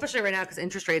 Well, especially right now because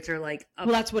interest rates are like up.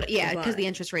 Well, that's what. Yeah, because the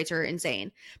interest rates are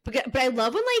insane. But I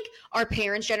love when like our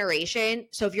parents' generation.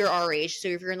 So if you're our age, so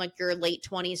if you're in like your late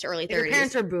 20s to early 30s, your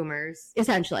parents are boomers.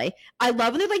 Essentially, I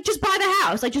love when they're like, just buy the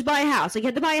house. Like, just buy a house. Like, you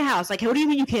have to buy a house. Like, what do you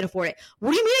mean you can't afford it?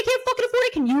 What do you mean I can't fucking afford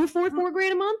it? Can you afford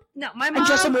 $4,000 a month? No, my mom. And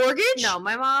just a mortgage? No,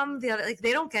 my mom.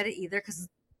 They don't get it either because.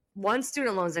 1,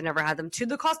 student loans, I never had them. 2,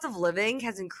 the cost of living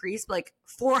has increased like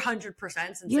 400%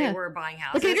 since they were buying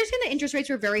houses. Like, I understand the interest rates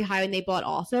were very high when they bought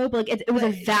also, but like it was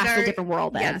a vastly different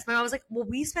world then. Yes, my mom was like, well,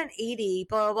 we spent 80,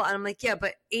 blah, blah, blah. And I'm like, yeah,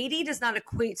 but 80 does not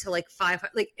equate to like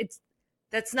 500. Like,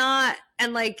 that's not,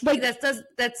 and like they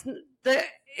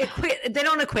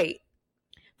don't equate.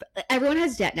 Everyone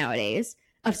has debt nowadays.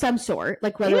 Of some sort,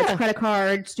 like whether it's credit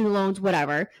card, student loans,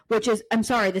 whatever, which is, I'm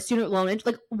sorry, the student loan,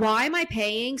 like, why am I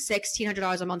paying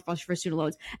 $1,600 a month for student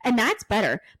loans? And that's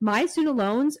better. My student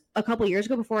loans a couple years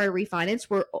ago before I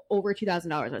refinanced were over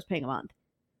 $2,000 I was paying a month.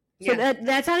 So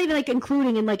that's not even like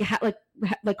including in like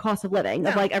cost of living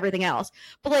of like everything else.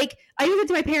 But like, I even went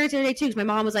to my parents the other day too, because my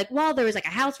mom was like, well, there was like a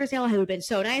house for sale. It would have been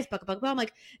so nice. I'm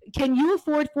like, can you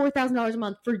afford $4,000 a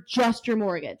month for just your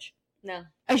mortgage? No.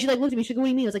 And she like looked at me. She's like, "What do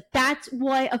you mean?" I was like, "That's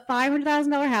what a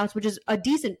 $500,000 house, which is a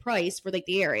decent price for like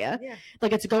the area. Yeah.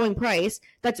 Like it's a going price.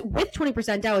 That's with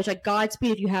 20% down. Which like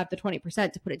Godspeed if you have the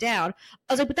 20% to put it down."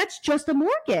 I was like, "But that's just a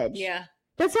mortgage. Yeah.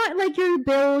 That's not like your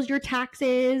bills, your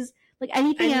taxes, like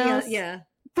anything else. Yeah.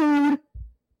 Food.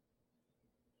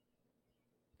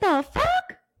 The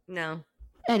fuck? No.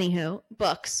 Anywho,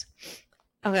 books.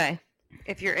 Okay.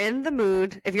 If you're in the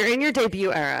mood, if you're in your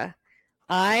debut era,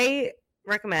 I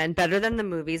recommend Better Than the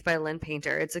Movies by Lynn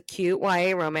Painter. It's a cute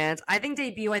YA romance. I think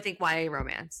YA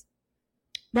romance.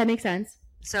 That makes sense.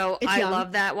 So It's I young.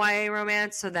 love that YA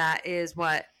romance. So that is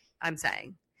what I'm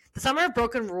saying. The Summer of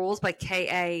Broken Rules by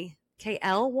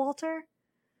K.L. Walter.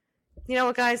 You know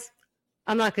what, guys?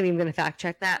 I'm not even going to fact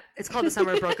check that. It's called The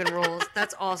Summer of Broken Rules.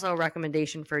 That's also a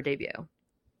recommendation for a debut.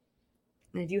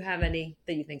 And if you have any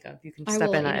that you think of, you can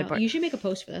step in on it. You should make a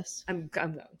post for this. I'm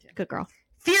going to. Good girl.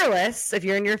 Fearless, if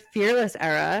you're in your Fearless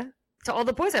era, To All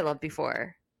the Boys I Loved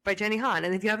Before by Jenny Han.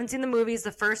 And if you haven't seen the movies,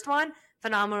 the first one,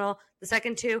 phenomenal. The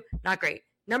second two, not great.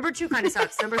 Number 2 kind of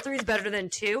sucks. Number 3 is better than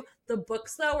 2. The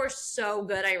books, though, are so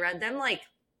good. I read them like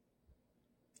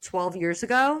 12 years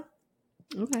ago.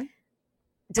 Okay.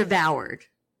 Devoured.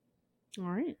 All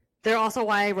right. They're also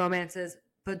YA romances,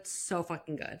 but so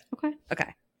fucking good. Okay.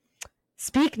 Okay.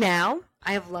 Speak Now.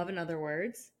 I Have Love in Other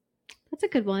Words. That's a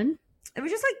good one. It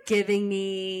was just like giving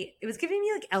me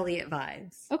like Elliot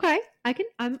vibes. Okay.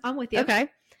 I'm with you. Okay.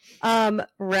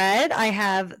 Red, I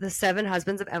have The Seven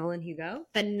Husbands of Evelyn Hugo.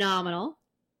 Phenomenal.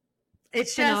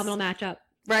 It's Phenomenal just matchup.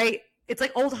 right. It's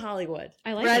like old Hollywood.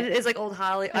 I like Red it. is like old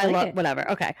Hollywood. I I like love it. whatever.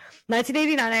 Okay.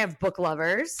 1989, I have Book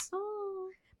Lovers. Oh.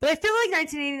 But I feel like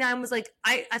 1989 was like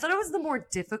I thought it was the more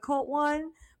difficult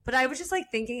one. But I was just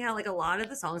like thinking how like a lot of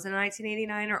the songs in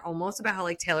 1989 are almost about how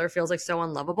like Taylor feels like so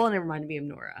unlovable, and it reminded me of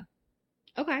Nora.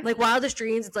 Okay. Like Wildest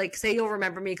Dreams, it's like Say You'll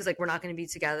Remember Me because like we're not going to be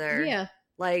together. Yeah.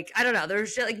 Like I don't know.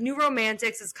 There's just like New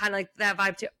Romantics is kind of like that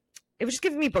vibe too. It was just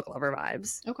giving me book lover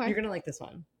vibes. Okay. You're gonna like this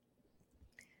one.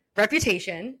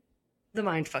 Reputation, the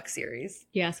Mindfuck series.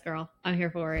 Yes, girl. I'm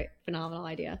here for it. Phenomenal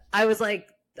idea. I was like,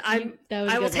 I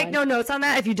will take no notes on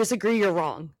that. If you disagree, you're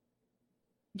wrong.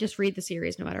 Just read the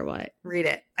series no matter what. Read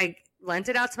it. I lent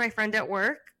it out to my friend at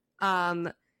work.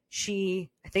 I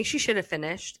think she should have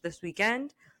finished this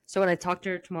weekend. So when I talked to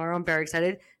her tomorrow, I'm very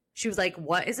excited. She was like,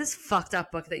 "What is this fucked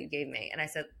up book that you gave me?" And I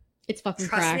said, It's fucking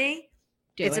 "Trust crack. me,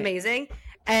 Do it's it. amazing."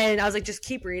 And I was like, "Just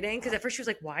keep reading," because at first she was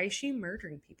like, "Why is she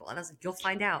murdering people?" And I was like, "You'll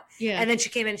find out." Yeah. And then she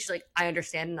came in and she's like, "I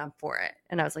understand and I'm for it."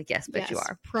 And I was like, "Yes, bitch, you Yes.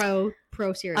 are." Pro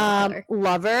serial killer.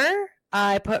 Lover.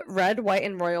 I put Red, White,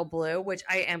 and Royal Blue, which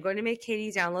I am going to make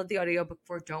Katie download the audiobook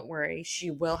for. Don't worry.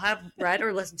 She will have read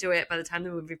or listened to it by the time the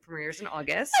movie premieres in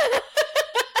August.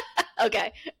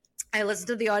 Okay. I listened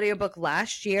to the audiobook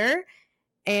last year,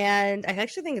 and I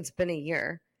actually think it's been a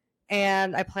year.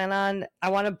 And I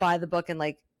want to buy the book and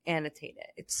like annotate it.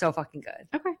 It's so fucking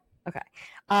good. Okay.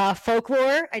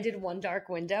 Folklore. I did One Dark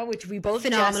Window, which we both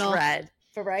Phenomenal. just read.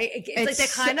 But right, it's like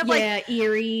that kind of like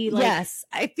eerie. Like, yes,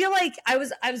 I feel like I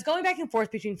was going back and forth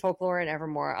between Folklore and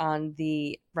Evermore on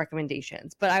the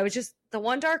recommendations, but I was just the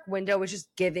One Dark Window was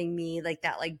just giving me like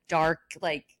that like dark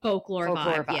like folklore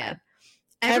vibe. Yeah.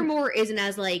 And Evermore isn't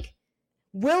as like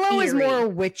Willow is eerie. more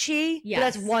witchy. Yes. But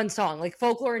that's one song. Like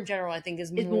Folklore in general, I think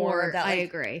is it's more more. of that. I Like,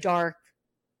 agree. dark.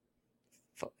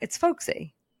 It's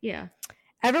folksy. Yeah.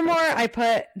 Evermore, I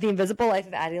put The Invisible Life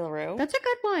of Addie LaRue, That's a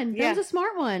good one. Yeah. That was a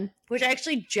smart one. which I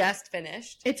actually just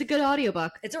finished. It's a good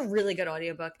audiobook. It's a really good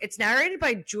audiobook. It's narrated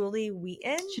by Julie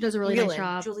Wheaton. She does a really nice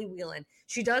job. Julie Whelan.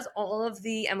 She does all of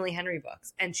the Emily Henry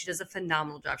books, and she does a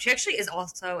phenomenal job. She actually is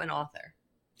also an author.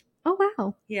 Oh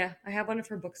wow. Yeah, I have one of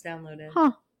her books downloaded.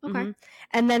 Huh. Okay. Mhm.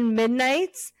 And then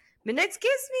Midnight's gives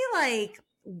me like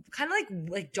kind of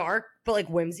like dark but like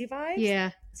whimsy vibes. Yeah.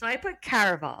 So I put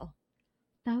Caraval,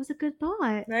 That was a good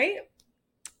thought. right?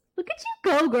 Look at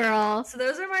you go, girl. So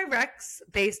those are my recs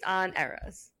based on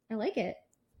eras. I like it.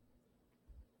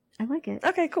 I like it.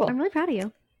 Okay, cool. I'm really proud of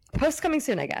you. Post coming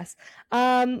soon, I guess.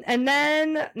 And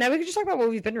then now we can just talk about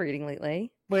what we've been reading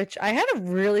lately, which I had a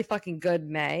really fucking good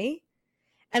May.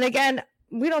 And again,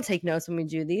 we don't take notes when we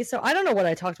do these, so I don't know what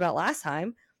I talked about last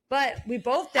time, but we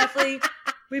both definitely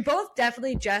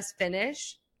just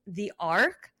finished The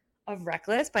Arc of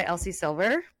Reckless by Elsie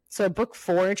Silver. So book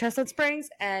 4 in Chestnut Springs,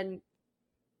 and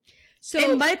So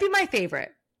it might be my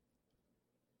favorite.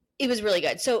 it was really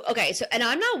good. So okay, and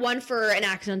I'm not one for an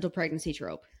accidental pregnancy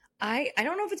trope. I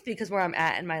don't know if it's because where I'm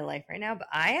at in my life right now, but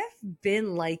I have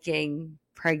been liking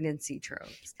pregnancy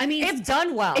tropes. I mean, It's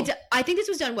done well. I think this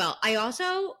was done well. I don't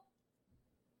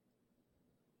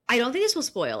think this will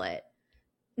spoil it.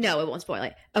 No, it won't spoil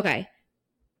it. Okay.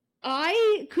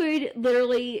 I could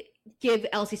literally give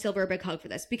Elsie Silver a big hug for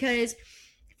this because,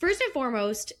 first and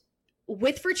foremost,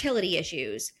 with fertility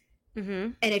issues,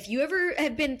 and if you ever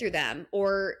have been through them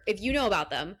or if you know about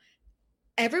them,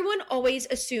 everyone always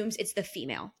assumes it's the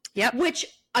female. Yep. Which,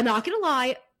 I'm not going to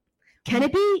lie, can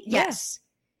it be? Yes.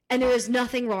 And there is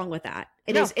nothing wrong with that.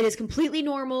 It is completely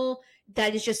normal.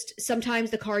 That is just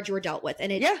sometimes the cards you were dealt with.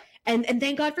 And and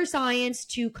thank God for science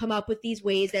to come up with these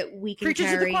ways that we can Preachers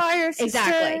carry. of the choir,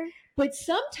 exactly. But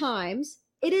sometimes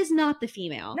it is not the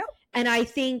female. No. And I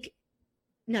think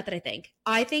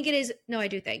it is. No, I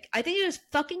do think. I think it is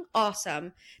fucking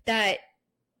awesome that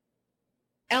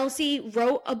Elsie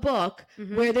wrote a book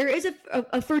where there is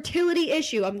a fertility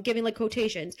issue. I'm giving like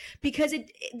quotations because it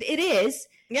is.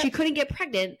 Yep. She couldn't get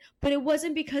pregnant, but it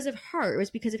wasn't because of her. It was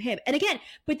because of him. And again,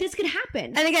 but this could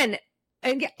happen. And again,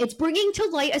 it's bringing to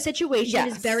light a situation that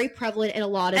is very prevalent in a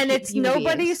lot of and it's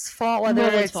nobody's fault whether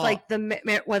it's like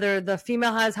whether the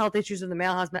female has health issues or the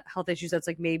male has health issues that's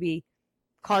like maybe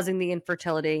causing the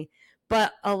infertility.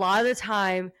 But a lot of the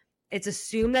time, it's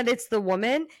assumed that it's the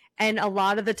woman, and a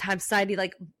lot of the time, society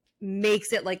like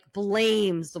makes it like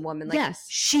blames the woman. Like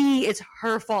it's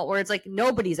her fault. Where it's like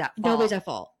nobody's at fault. Nobody's at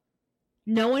fault.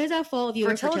 No one is at fault if you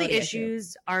have fertility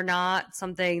issues are not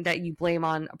something that you blame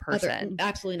on a person.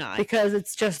 Absolutely not. Because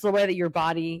it's just the way that your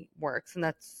body works,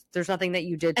 and there's nothing that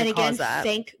you did to cause that.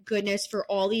 Thank goodness for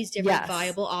all these different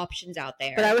viable options out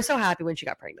there. But I was so happy when she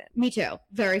got pregnant. Me too.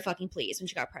 Very fucking pleased when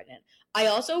she got pregnant. I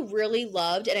also really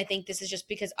loved, and I think this is just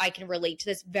because I can relate to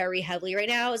this very heavily right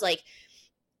now, is like,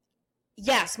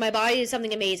 yes, my body is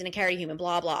something amazing to carry human,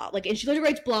 blah, blah. Like, and she literally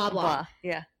writes blah, blah.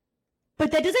 Yeah.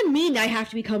 But that doesn't mean I have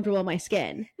to be comfortable in my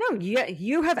skin. No,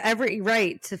 you have every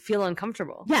right to feel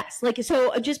uncomfortable. Yes. Like,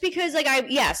 so just because like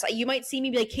you might see me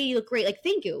be like, Katie, you look great. Like,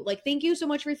 thank you. Like, thank you so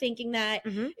much for thinking that.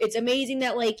 It's amazing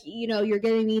that like, you know, you're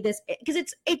giving me this because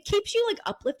it keeps you like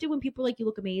uplifted when people are like, you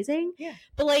look amazing. Yeah.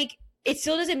 But like, it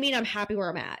still doesn't mean I'm happy where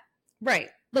I'm at. Right.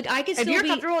 Like I can still if you're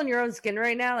comfortable in your own skin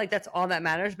right now, like that's all that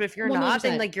matters. But if you're 100%. Not,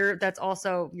 then like that's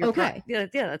also okay. Yeah,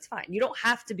 that's fine. You don't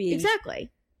have to be exactly.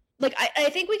 Like, I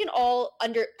think we can all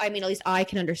at least I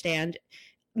can understand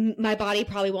my body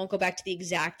probably won't go back to the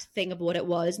exact thing of what it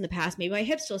was in the past. Maybe my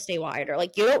hips still stay wider.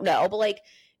 Like, you don't know. But, like,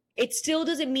 it still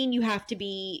doesn't mean you have to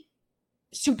be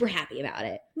super happy about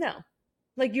it. No.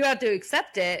 Like, you have to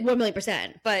accept it.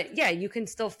 1,000,000%. But, yeah, you can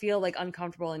still feel, like,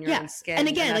 uncomfortable in your own skin. And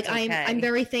again, like, I'm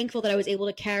very thankful that I was able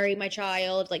to carry my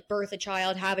child, like, birth a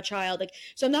child, have a child. Like,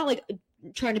 so I'm not, like,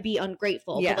 trying to be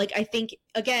ungrateful, but like I think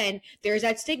again there's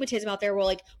that stigmatism out there where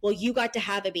like, well, you got to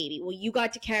have a baby, well, you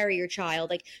got to carry your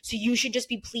child, like, so you should just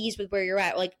be pleased with where you're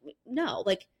at. Like, no,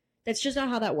 like that's just not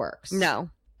how that works. No,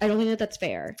 I don't think that that's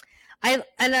fair.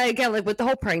 Again, like with the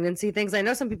whole pregnancy things, I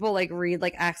know some people like read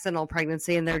like accidental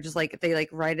pregnancy and they're just like they like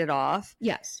write it off.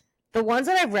 Yes. The ones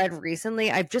that I've read recently,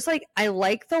 I've just like I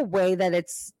like the way that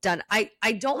it's done. I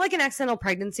don't like an accidental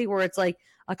pregnancy where it's like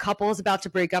a couple is about to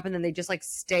break up and then they just like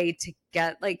stay to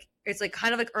get like it's like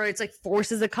kind of like or it's like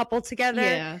forces a couple together.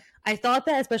 Yeah. I thought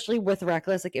that especially with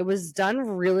Reckless, like it was done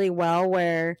really well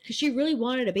where because she really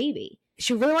wanted a baby.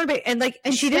 She really wanted a baby, and like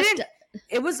and she didn't.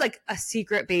 It was like a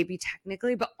secret baby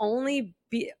technically, but only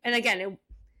be. And again,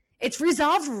 it's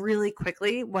resolved really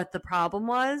quickly what the problem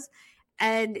was,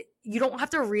 and you don't have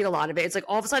to read a lot of it. It's like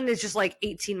all of a sudden it's just like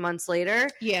 18 months later.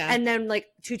 Yeah, and then like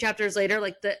 2 chapters later,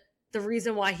 like the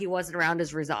reason why he wasn't around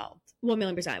is resolved.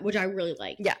 1,000,000%, which I really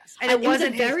like. Yes, and it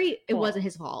wasn't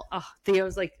his fault. Oh,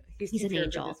 Theo's like he's an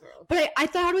angel. But I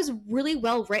thought it was really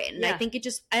well written. Yeah. I think it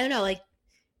just I don't know, like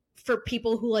for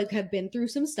people who like have been through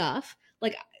some stuff,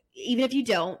 like even if you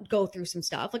don't go through some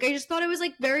stuff, like I just thought it was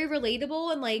like very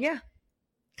relatable and like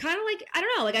kind of like I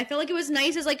don't know, like I felt like it was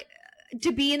nice as like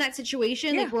to be in that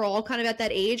situation. Like we're all kind of at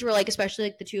that age where like especially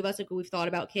like the two of us, like we've thought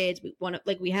about kids, we want to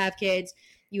like we have kids.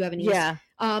 You have a niece. Yeah.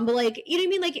 But like, you know what I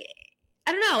mean? Like,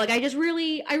 I don't know. Like,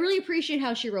 I really appreciate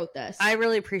how she wrote this. I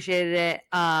really appreciated it.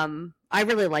 I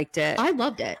really liked it. I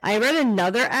loved it. I read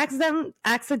another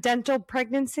accidental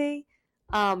pregnancy.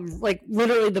 Like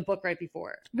literally the book right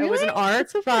before. Really? It was an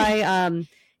art by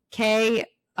Kay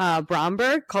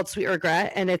Bromberg called Sweet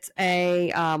Regret, and it's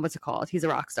a what's it called? He's a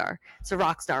rock star. It's a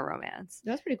rock star romance.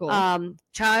 That's pretty cool.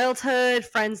 Childhood,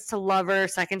 friends to lover,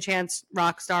 second chance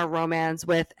rock star romance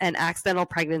with an accidental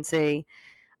pregnancy.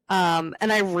 And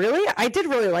I did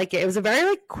really like it. It was a very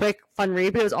like quick, fun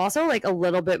read, but it was also like a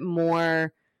little bit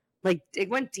more like it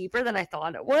went deeper than I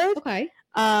thought it would. Okay.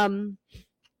 And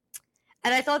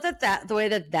I thought that the way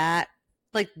that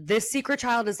like this secret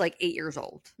child is like 8 years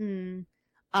old.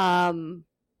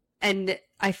 And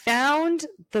I found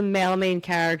the male main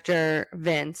character,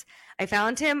 Vince. I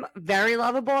found him very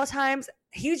lovable at times.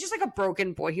 he was just like a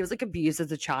broken boy. He was like abused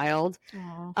as a child,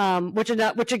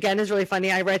 Aww. which again is really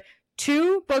funny. I read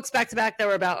 2 books back to back that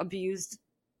were about abused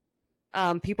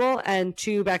people and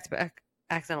 2 back to back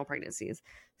accidental pregnancies.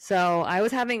 So I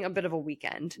was having a bit of a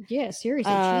weekend. Yeah,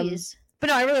 seriously, jeez. But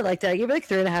no, I really liked it. I gave it like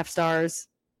 3.5 stars.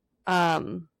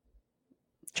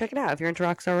 Check it out if you're into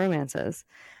rockstar romances.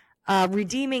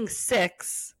 Redeeming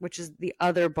 6, which is the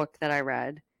other book that I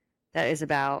read that is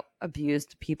about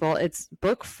abused people. It's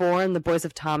book 4 in the Boys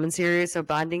of Tommen series. So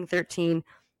Bonding 13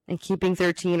 and Keeping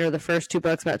 13 are the first 2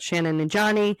 books about Shannon and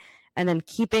Johnny. And then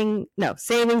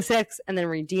Saving 6 and then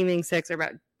Redeeming 6 are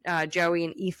about Joey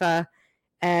and Aoife.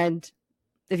 And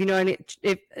if you know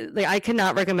I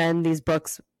cannot recommend these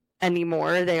books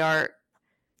anymore. They are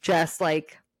just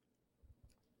like,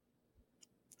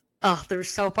 oh, they're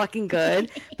so fucking good,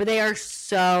 but they are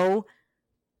so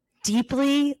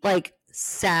deeply like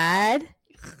sad,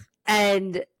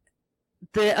 and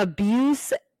the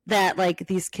abuse that like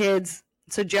these kids.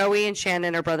 So Joey and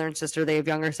Shannon are brother and sister. They have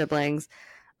younger siblings.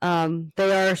 They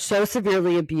are so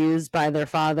severely abused by their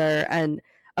father and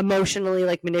emotionally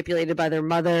like manipulated by their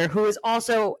mother, who is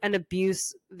also an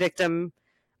abuse victim.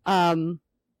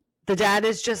 The dad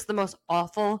is just the most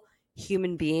awful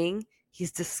human being.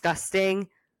 He's disgusting.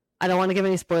 I don't want to give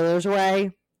any spoilers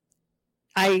away.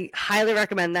 I highly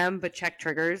recommend them, but check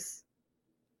triggers.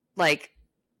 Like,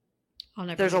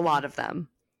 there's a lot of them.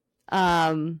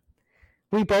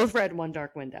 We both read One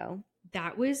Dark Window.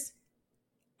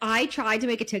 I tried to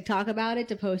make a TikTok about it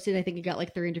to post it. I think it got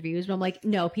like 300 views, but I'm like,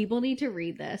 no, people need to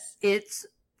read this. It's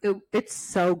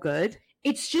so good.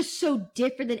 It's just so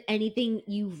different than anything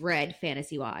you've read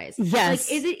fantasy wise. Yes.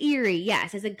 Like, is it eerie?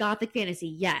 Yes. Is it gothic fantasy?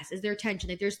 Yes. Is there tension?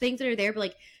 Like, there's things that are there, but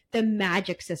like the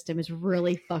magic system is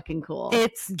really fucking cool.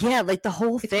 Like the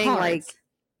whole thing. Cards. Like,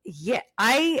 yeah,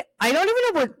 I don't even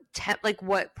know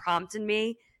what prompted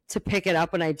me to pick it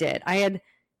up when I did. I had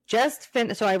just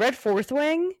finished. So I read Fourth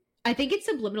Wing. I think it's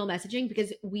subliminal messaging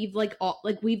because we've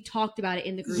we've talked about it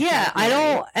in the group. Yeah, I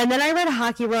don't. And then I read a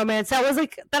hockey romance that was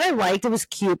like that I liked. It was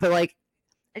cute, but like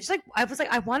I was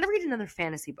like I want to read another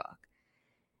fantasy book,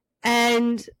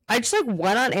 and I just like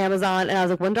went on Amazon and I was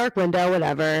like One Dark Window,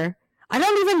 whatever. I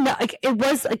don't even know. Like it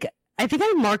was like I think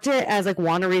I marked it as like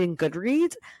want to read in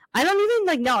Goodreads. I don't even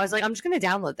like know. I was like I'm just gonna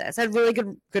download this. I had really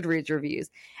good Goodreads reviews,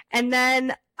 and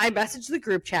then I messaged the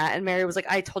group chat and Mary was like,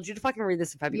 I told you to fucking read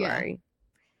this in February. Yeah.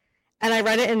 And I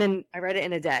read it in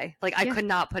a day. Like I could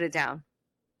not put it down.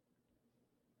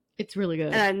 It's really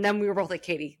good. And then we were both like,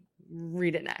 Katie,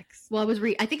 read it next. Well, I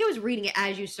think I was reading it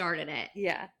as you started it.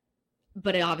 Yeah.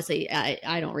 But obviously,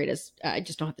 I don't read I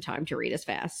just don't have the time to read as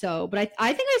fast. So, but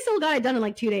I think I still got it done in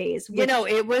like 2 days.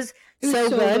 It was so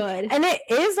good. And it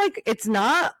is like, it's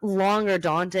not long or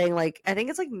daunting. Like, I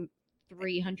think it's like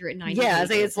 390 Yeah,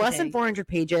 pages, it's less than 400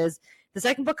 pages. The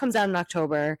second book comes out in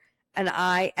October. And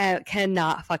I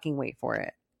cannot fucking wait for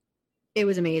it. It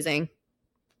was amazing.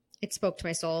 It spoke to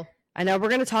my soul. I know we're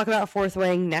going to talk about Fourth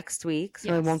Wing next week,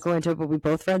 so I won't go into it, but we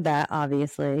both read that,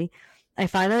 obviously. I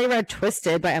finally read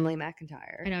Twisted by Emily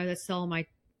McIntyre. I know, that's still on my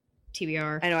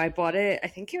TBR. I know, I bought it, I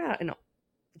think it came out in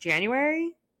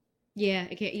January? Yeah.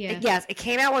 Yes, it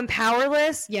came out when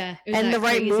Powerless and The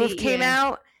Right Move came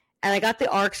out, and I got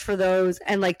the arcs for those,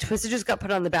 and like Twisted just got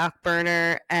put on the back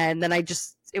burner, and then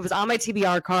it was on my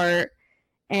TBR cart,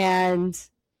 and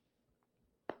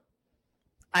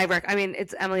I mean,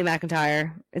 it's Emily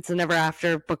McIntyre. It's a Never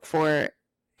After book 4.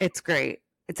 It's great.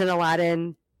 It's an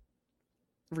Aladdin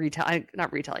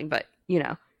not retelling, but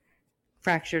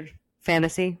fractured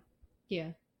fantasy. Yeah.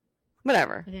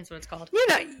 Whatever. I think that's what it's called.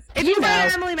 If you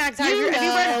read Emily McIntyre, if you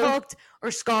read Hooked or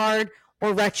Scarred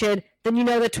or Wretched, then you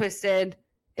know that Twisted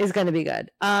is going to be good.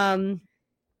 And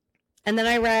then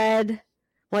I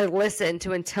listened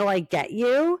to Until I Get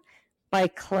You by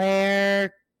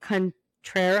Claire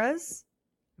Contreras.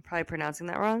 I'm probably pronouncing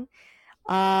that wrong.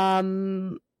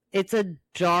 It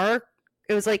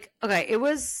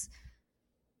was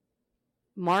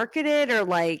marketed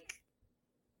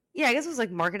I guess it was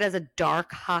like marketed as a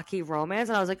dark hockey romance.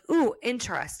 And I was like, ooh,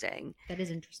 interesting. That is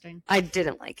interesting. I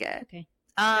didn't like it. Okay.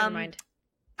 Never mind.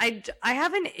 I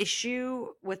have an issue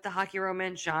with the hockey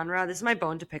romance genre. This is my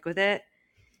bone to pick with it.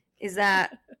 Is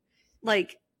that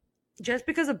like just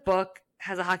because a book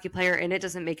has a hockey player in it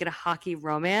doesn't make it a hockey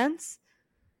romance.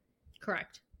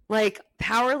 Correct. Like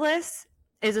Powerless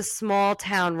is a small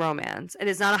town romance. It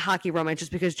is not a hockey romance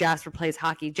just because Jasper plays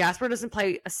hockey. Jasper doesn't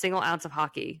play a single ounce of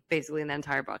hockey basically in the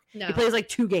entire book. No. He plays like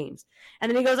 2 games. And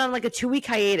then he goes on like a 2-week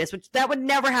hiatus, which that would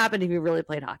never happen if he really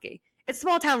played hockey. It's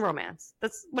small town romance.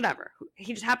 That's whatever.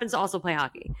 He just happens to also play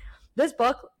hockey. This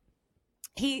book,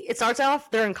 it starts off,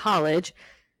 they're in college.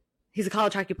 He's a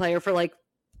college hockey player for like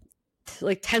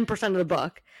like 10% of the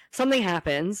book. Something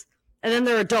happens, and then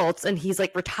they're adults, and he's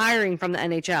like retiring from the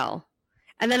NHL.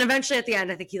 And then eventually at the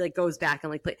end, I think he like goes back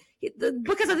and like play. The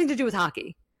book has nothing to do with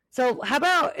hockey. So how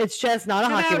about it's just not a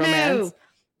hockey romance?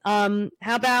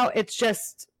 How about it's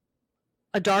just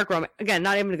a dark romance? Again,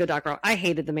 not even a good dark romance. I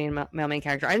hated the main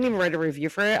character. I didn't even write a review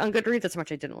for it on Goodreads. That's how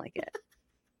much I didn't like it.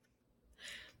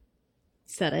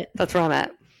 Said it. That's where I'm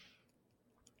at.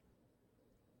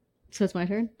 So it's my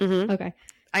turn? Mm-hmm. Okay.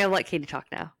 I let Katie talk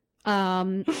now.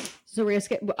 So we're gonna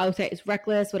skip. I'll say it's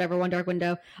Reckless, whatever. One Dark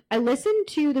Window. I listened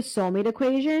to the Soulmate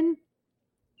Equation.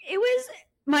 It was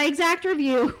my exact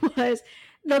review was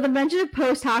though the mention of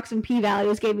post hocs and p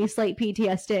values gave me slight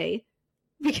PTSD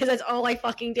because that's all I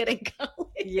fucking did in college.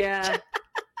 Yeah.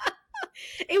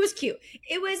 It was cute.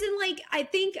 It wasn't like I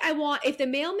think I want if the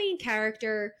male main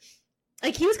character,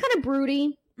 like he was kind of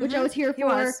broody, which I was here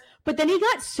for, but then he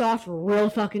got soft real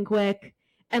fucking quick,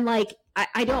 and like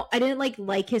I didn't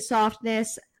like his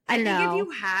softness. I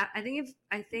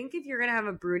think if you're gonna have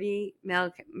a broody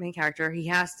male main character, he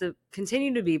has to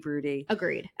continue to be broody.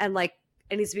 Agreed. And like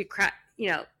it needs to be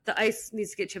the ice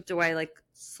needs to get chipped away like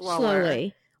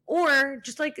slowly. Or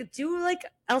just like do like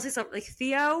Elsie something like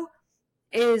Theo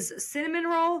is cinnamon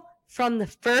roll from the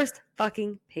first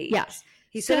fucking page. Yes.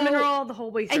 He's cinnamon roll the whole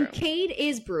way through. And Cade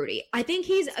is broody. I think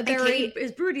he's Cade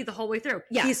is broody the whole way through.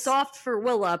 Yes. He's soft for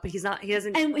Willa, but he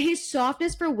doesn't. And his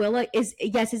softness for Willa is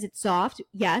it soft?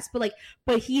 Yes, but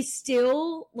he's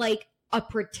still like a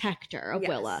protector of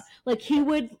Willa. Like he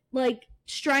would like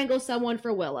strangle someone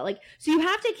for Willa. Like so you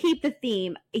have to keep the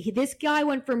theme. This guy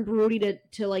went from broody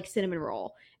to like cinnamon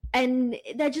roll. And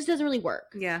that just doesn't really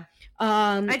work. Yeah.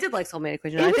 I did like Soulmate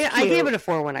Equation. I gave it a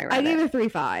 4 when I read it. I gave it a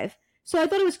 3.5. So I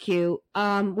thought it was cute.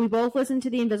 We both listened to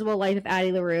The Invisible Life of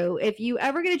Addie LaRue. If you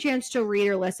ever get a chance to read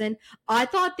or listen, I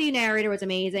thought the narrator was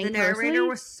amazing. The narrator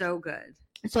was so good.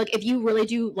 So like if you really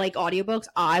do like audiobooks,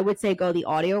 I would say go the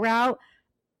audio route.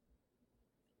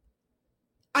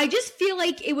 I just feel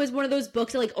like it was one of those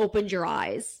books that like opened your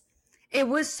eyes. It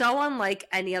was so unlike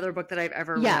any other book that I've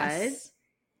ever read.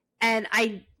 And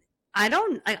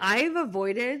I've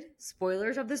avoided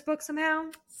spoilers of this book somehow.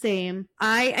 Same.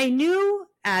 I knew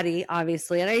Addie,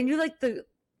 obviously, and I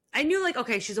knew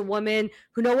okay, she's a woman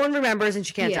who no one remembers and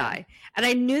she can't die. And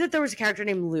I knew that there was a character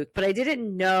named Luke, but I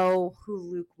didn't know who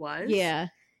Luke was. Yeah.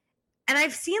 And I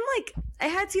had seen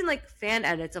fan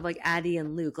edits of like Addie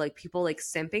and Luke, like people like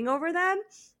simping over them.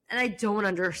 And I don't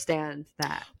understand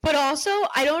that. But also,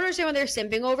 I don't understand why they're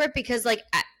simping over it because I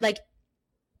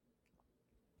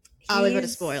was about to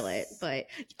spoil it, but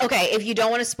okay, if you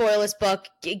don't want to spoil this book,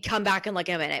 come back in like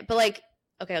a minute. But like,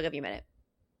 okay, I'll give you a minute.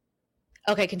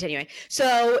 Okay, continuing.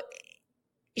 So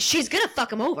she's gonna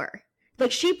fuck him over.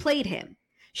 Like she played him.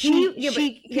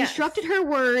 She constructed her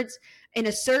words in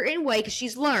a certain way because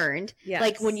she's learned. Yes.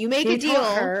 Like when you make a deal,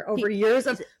 her over years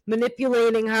of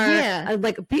manipulating her.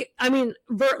 And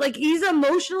he's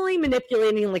emotionally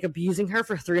manipulating and like abusing her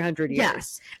for 300 years.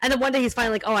 Yes. And then one day he's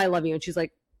finally like, "Oh, I love you," and she's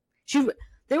like,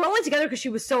 They were only together because she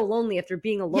was so lonely after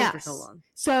being alone for so long.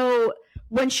 So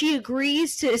when she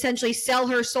agrees to essentially sell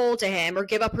her soul to him or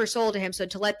give up her soul to him, so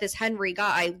to let this Henry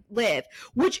guy live,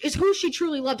 which is who she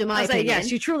truly loved in my opinion. Yeah,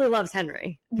 she truly loves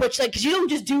Henry. Which because you don't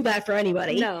just do that for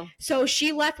anybody. No. So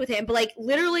she left with him, but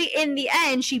literally in the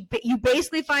end, you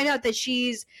basically find out that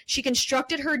she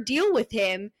constructed her deal with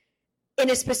him in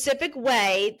a specific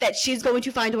way that she's going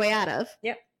to find a way out of.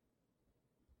 Yep.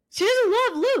 She doesn't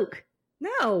love Luke.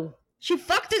 No. She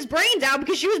fucked his brains out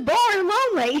because she was bored and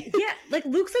lonely. Yeah,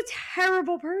 Luke's a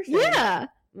terrible person. Yeah.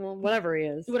 Well, whatever he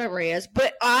is.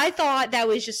 But I thought that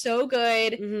was just so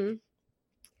good. Mm-hmm.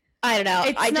 I don't know.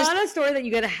 It's not a story that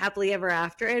you get a happily ever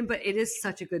after in, but it is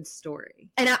such a good story.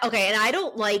 And I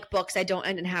don't like books that don't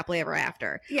end in happily ever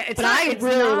after. Yeah, I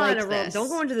really like this. Don't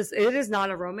go into this. It is not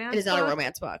a romance. It is not a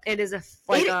romance book. It is it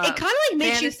kind of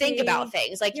makes you think about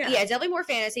things. It's definitely more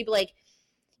fantasy, but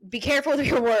be careful with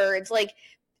your words.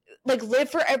 Live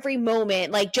for every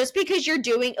moment. Just because you're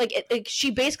doing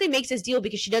she basically makes this deal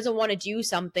because she doesn't want to do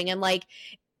something, and I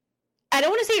don't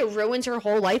want to say it ruins her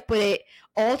whole life, but it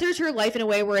alters her life in a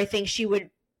way where I think she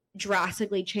would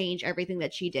drastically change everything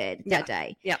that she did that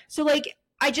day. Yeah. So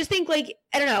I just think I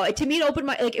don't know. To me, it opened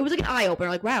my it was an eye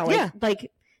opener. Wow.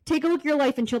 Take a look at your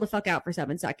life and chill the fuck out for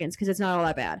 7 seconds because it's not all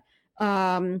that bad.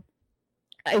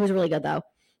 It was really good though.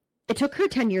 It took her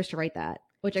 10 years to write that,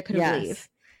 which I couldn't believe.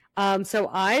 So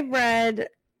I read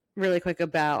really quick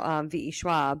about V.E.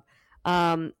 Schwab.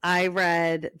 I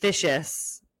read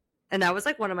Vicious, and that was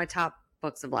one of my top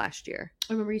books of last year.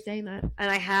 I remember you saying that. And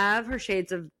I have her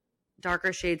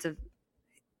Darker Shades of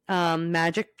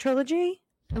Magic trilogy.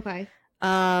 Okay.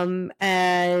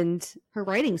 And her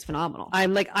writing's phenomenal.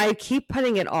 I'm like, I keep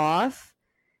putting it off,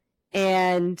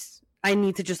 and I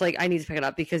need to pick it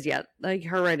up because like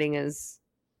her writing is.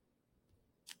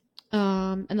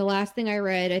 And the last thing I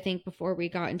read, I think before we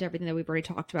got into everything that we've already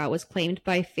talked about, was Claimed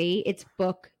by Fate. It's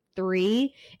book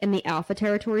 3 in the Alpha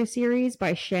Territory series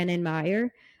by Shannon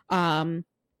Meyer.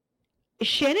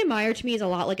 Shannon Meyer to me is a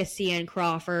lot like a C.N.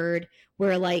 Crawford,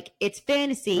 where like it's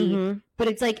fantasy, but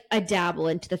it's like a dabble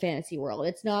into the fantasy world.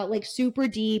 It's not like super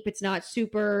deep. It's not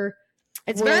super.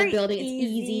 It's world very building. It's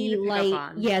easy,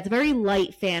 light. Yeah, it's very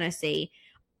light fantasy.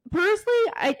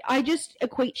 Personally, I just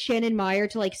equate Shannon Meyer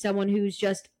to like someone who's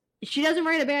just, she doesn't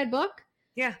write a bad book.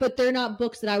 Yeah, but they're not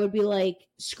books that I would be like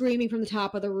screaming from the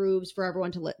top of the roofs for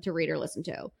everyone to read or listen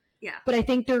to. Yeah. But I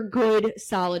think they're good,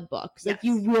 solid books. Yes. Like,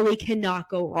 you really cannot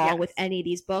go wrong with any of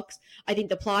these books. I think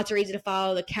the plots are easy to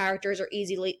follow. The characters are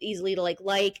easily to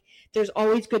like. There's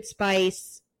always good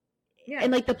spice. Yeah.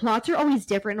 And, like, the plots are always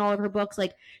different in all of her books.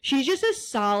 Like, she's just a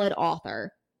solid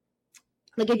author.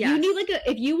 Like, if you need, like,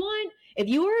 if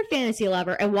you are a fantasy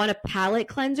lover and want a palate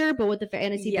cleanser, but with the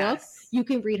fantasy books, you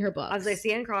can read her books. I was like,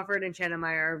 C.N. Crawford and Shannon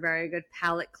Meyer are very good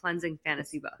palate cleansing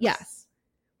fantasy books. Yes.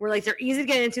 Where, like, they're easy to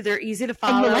get into, they're easy to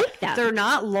follow. And you like them. They're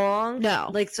not long. No.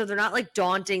 Like, so they're not, like,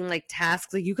 daunting, like,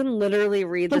 tasks. Like, you can literally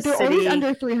read but the they're always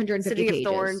under 350 City pages.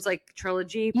 of Thorns, like,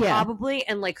 trilogy, probably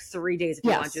in, like, 3 days if you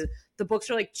want to. The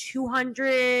books are, like,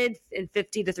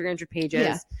 250 to 300 pages.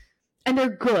 Yeah. And they're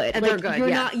good. And they're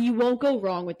good, you won't go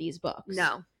wrong with these books.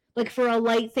 No. Like, for a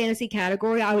light fantasy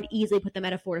category, I would easily put them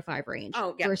at a 4 to 5 range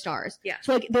for stars. Yeah.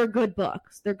 So, like, they're good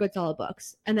books. They're good, solid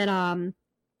books. And then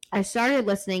I started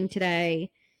listening today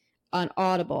on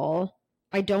Audible.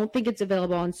 I don't think it's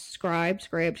available on Scribe.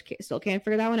 Still can't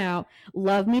figure that one out.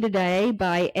 Love Me Today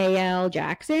by A.L.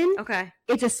 Jackson. Okay.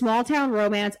 It's a small town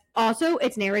romance. Also,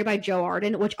 it's narrated by Joe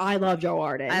Arden, which I love Joe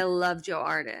Arden. I love Joe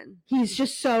Arden. He's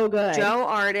just so good. Joe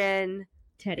Arden,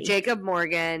 Teddy, Jacob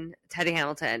Morgan, Teddy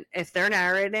Hamilton. If they're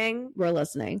narrating, we're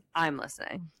listening. I'm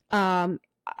listening.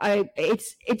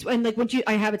 It's and like once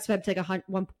I have it spent to like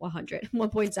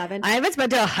 1.7. I have it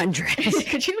spent to 100.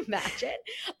 Could you imagine?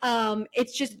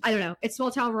 It's just, I don't know. It's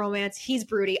small town romance. He's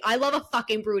broody. I love a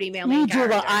fucking broody male main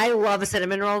character. I love a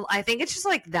cinnamon roll. I think it's just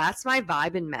like that's my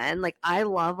vibe in men. Like I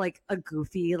love like a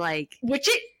goofy like.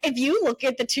 If you look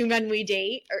at the two men we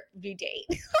date, we're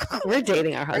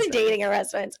dating our husbands. We're dating our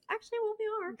husbands. Actually, well, we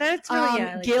are. That's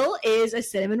really Gil is a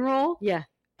cinnamon roll. Yeah,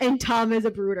 and Tom is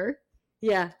a brooder.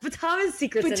 Yeah, but Tom is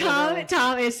secret cinnamon roll.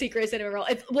 Tom is secret cinnamon roll.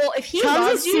 If he Tom's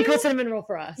loves you, secret cinnamon roll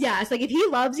for us. Yeah, it's like if he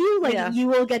loves you, like you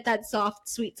will get that soft,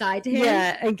 sweet side to him.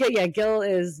 Yeah, and Gil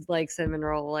is like cinnamon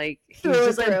roll. Like he's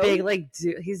just like big, like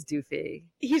he's doofy.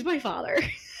 He's my father.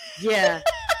 Yeah,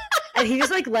 and he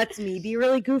just like lets me be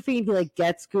really goofy, and he like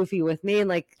gets goofy with me, and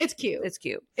like it's cute. It's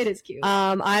cute. It is cute.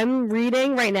 I'm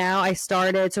reading right now. I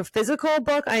started physical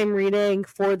book. I'm reading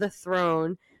For the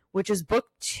Throne, which is book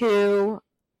 2.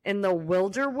 In the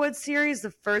Wilderwood series, the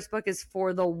first book is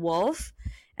For the Wolf,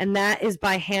 and that is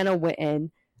by Hannah Witten,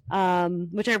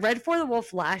 which I read For the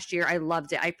Wolf last year. I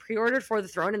loved it. I pre-ordered For the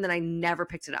Throne, and then I never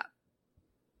picked it up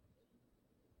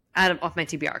off my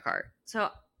TBR card.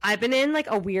 So I've been in like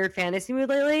a weird fantasy mood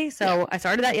lately. So I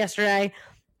started that yesterday,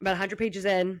 about 100 pages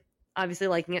in, obviously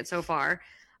liking it so far.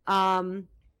 Then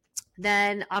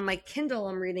on my Kindle,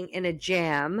 I'm reading In a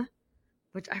Jam,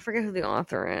 which I forget who the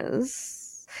author is.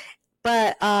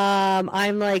 But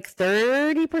I'm like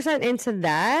 30% into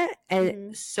that.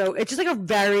 And so it's just like a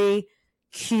very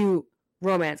cute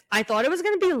romance. I thought it was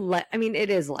going to be light. I mean, it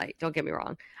is light. Don't get me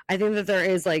wrong. I think that there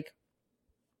is like,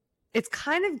 it's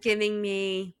kind of giving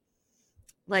me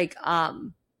like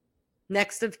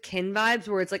Next of Kin vibes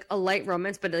where it's like a light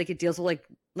romance, but like it deals with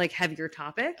like heavier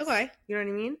topics. Okay. You know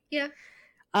what I mean? Yeah.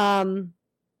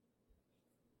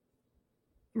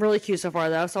 Really cute so far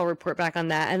though. So I'll report back on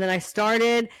that. And then I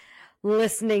started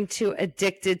listening to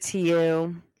Addicted to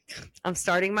You. I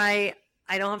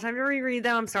don't have time to reread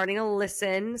them. I'm starting to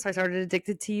listen. So I started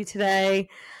Addicted to You today.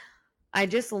 I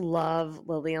just love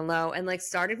Lillian Lowe. And like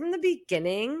starting from the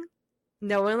beginning,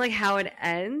 knowing like how it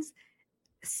ends,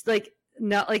 like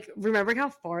not like remembering how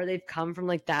far they've come from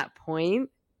like that point.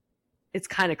 It's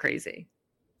kind of crazy.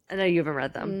 I know you haven't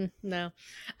read them. No.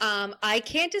 I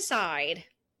can't decide.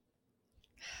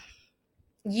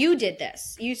 You did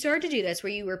this. You started to do this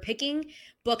where you were picking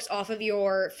books off of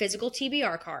your physical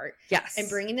TBR cart. Yes. And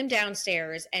bringing them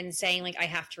downstairs and saying like, I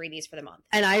have to read these for the month.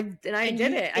 And I did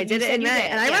it. I did it in May.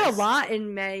 And I read a lot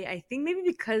in May. I think maybe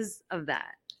because of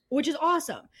that. Which is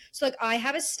awesome. So like I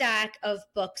have a stack of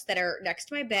books that are next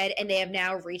to my bed and they have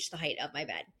now reached the height of my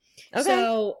bed. Okay.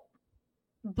 So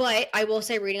But I will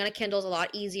say reading on a Kindle is a lot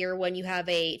easier when you have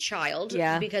a child.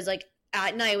 Yeah. Because like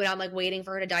at night when I'm like waiting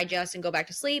for her to digest and go back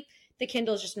to sleep, the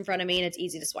Kindle is just in front of me and it's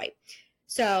easy to swipe.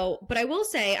 So, but I will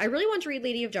say I really want to read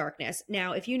Lady of Darkness.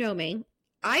 Now, if you know me,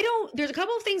 there's a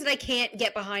couple of things that I can't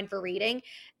get behind for reading.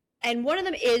 And one of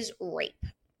them is rape.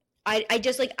 I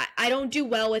just like, I don't do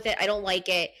well with it. I don't like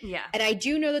it. Yeah. And I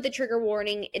do know that the trigger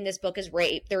warning in this book is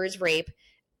rape. There is rape.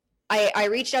 I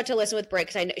reached out to listen with Britt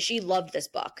because she loved this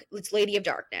book. It's Lady of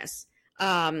Darkness.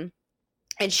 And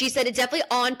she said it's definitely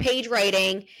on page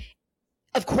writing.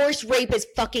 Of course, rape is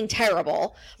fucking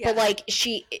terrible, but like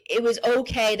it was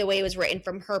okay the way it was written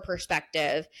from her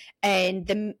perspective, and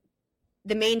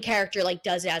the main character like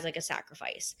does it as like a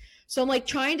sacrifice. So I'm like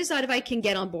trying to decide if I can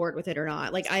get on board with it or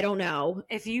not. Like I don't know.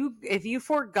 If you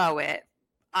forego it,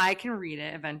 I can read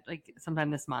it eventually, like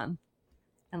sometime this month,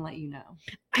 and let you know.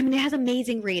 I mean, it has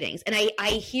amazing ratings, and I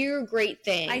hear great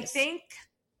things. I think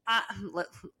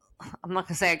I'm not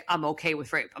gonna say I'm okay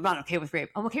with rape. I'm not okay with rape.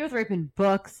 I'm okay with rape in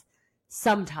books.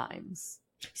 Sometimes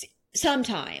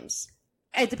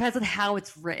it depends on how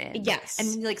it's written. Yes,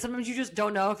 and like sometimes you just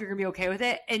don't know if you're gonna be okay with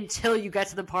it until you get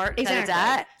to the part that it's exactly.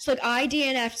 at. So like I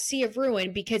DNF'd Sea of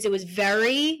Ruin because it was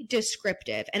very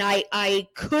descriptive, and I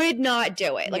could not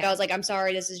do it. Like I was like, I'm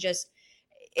sorry, this is just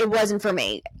it wasn't for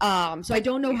me. So I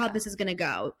don't know how this is gonna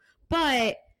go,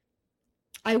 but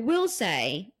I will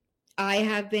say I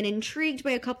have been intrigued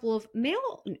by a couple of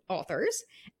male authors,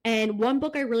 and one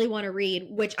book I really want to read,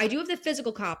 which I do have the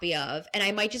physical copy of, and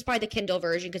I might just buy the Kindle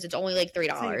version because it's only like $3.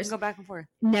 So you can go back and forth.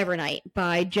 Nevernight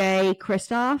by Jay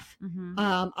Kristoff.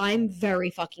 Mm-hmm. I'm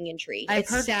very fucking intrigued. I've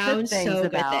heard good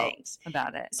things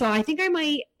about it. So I think I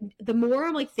might. The more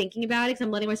I'm like thinking about it, because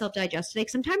I'm letting myself digest it. Like,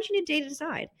 sometimes you need a day to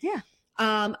decide. Yeah.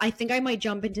 I think I might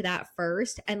jump into that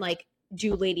first and like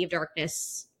do Lady of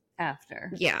Darkness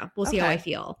after. Yeah, we'll see how I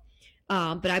feel.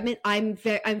 But I'm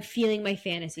feeling my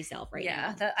fantasy self right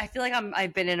now. Yeah, I feel like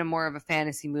I've been in a more of a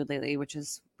fantasy mood lately, which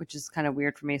is kind of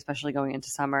weird for me, especially going into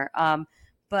summer.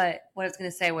 But what I was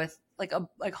gonna say with like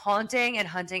Haunting and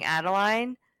Hunting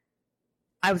Adeline,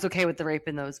 I was okay with the rape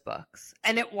in those books,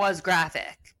 and it was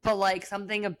graphic, but like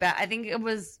something about maybe it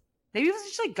was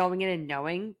just like going in and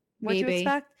knowing what to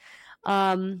expect.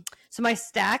 So my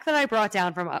stack that I brought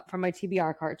down from my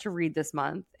TBR cart to read this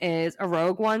month is A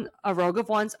Rogue of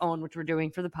One's Own, which we're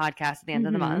doing for the podcast at the end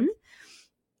of the month.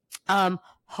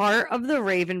 Heart of the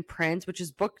Raven Prince, which is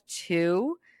book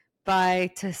 2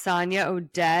 by Tessania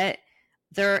Odette.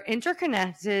 They're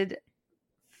interconnected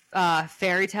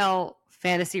fairy tale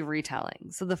fantasy retelling.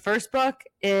 So the first book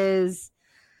is,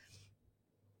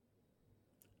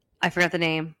 I forgot the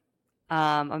name.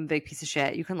 I'm a big piece of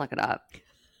shit. You can look it up.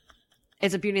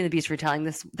 It's a Beauty and the Beast retelling.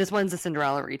 This one's a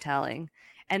Cinderella retelling.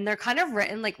 And they're kind of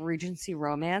written like Regency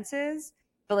romances,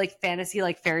 but like fantasy,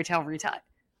 like fairy tale retelling.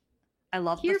 I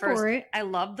love the first. I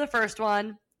love the first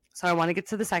one, so I want to get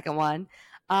to the second one.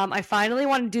 I finally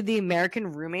want to do the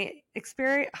American Roommate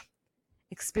experiment.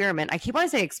 I keep wanting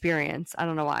to say experience. I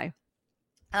don't know why.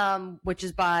 Which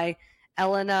is by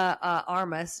Elena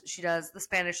Armas. She does the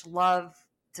Spanish love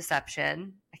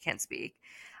deception. I can't speak.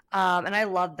 And I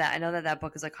love that. I know that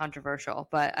book is like controversial,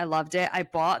 but I loved it. I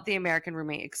bought the American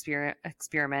Roommate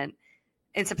experiment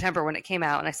in September when it came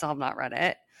out, and I still have not read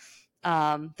it.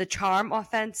 The Charm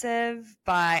Offensive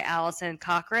by Alison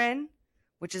Cochrane,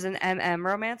 which is an MM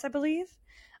romance, I believe.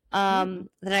 Then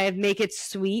I have Make It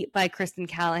Sweet by Kristen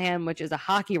Callahan, which is a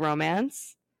hockey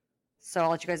romance. So I'll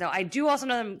let you guys know. I do also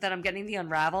know that I'm getting the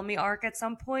Unravel Me arc at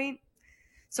some point.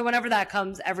 So whenever that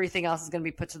comes, everything else is going to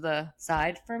be put to the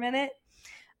side for a minute.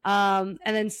 And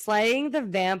then Slaying the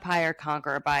Vampire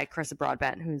Conqueror by Carissa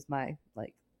Broadbent, who's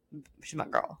she's my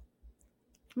girl.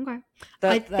 Okay.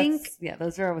 I think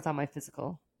those are what's on my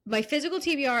physical. My physical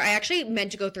TBR, I actually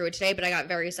meant to go through it today, but I got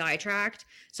very sidetracked.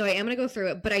 So I am going to go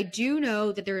through it. But I do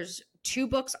know that there's 2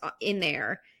 books in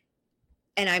there,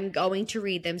 and I'm going to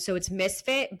read them. So it's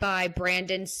Misfit by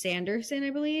Brandon Sanderson,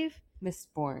 I believe.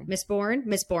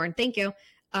 Mistborn. Thank you.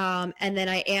 And then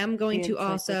I am going to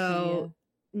also...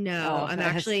 No, I'm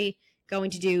actually going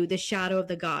to do The Shadow of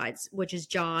the Gods, which is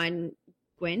John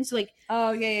Gwynne. So like,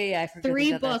 oh yeah. I forgot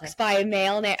 3 books by a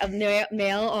male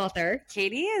author.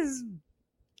 Katie is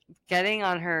getting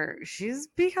on her. She's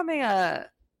becoming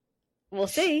We'll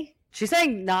see. She's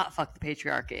saying not fuck the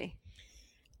patriarchy.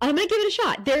 I'm gonna give it a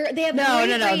shot. They have no.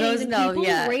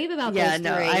 People rave about those 3.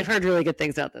 I've heard really good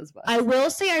things about those books. I will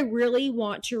say I really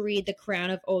want to read The Crown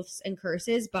of Oaths and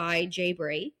Curses by Jay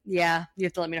Bray. Yeah, you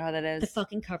have to let me know how that is. The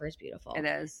fucking cover is beautiful. It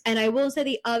is. And I will say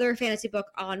the other fantasy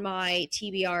book on my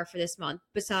TBR for this month,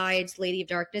 besides Lady of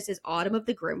Darkness, is Autumn of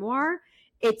the Grimoire.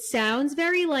 It sounds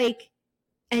very like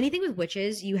anything with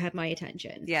witches, you have my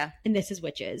attention. Yeah. And this is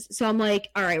witches. So I'm like,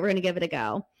 all right, we're going to give it a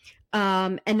go.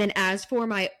 And then as for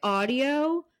my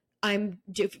audio, I'm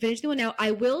finishing the one now.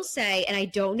 I will say, and I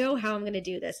don't know how I'm going to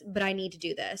do this, but I need to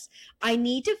do this. I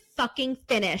need to fucking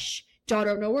finish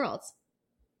Daughter of No Worlds.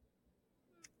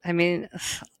 I mean,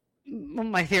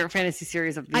 my favorite fantasy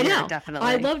series of the year, definitely.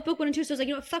 I loved book 1 and 2, so I was like,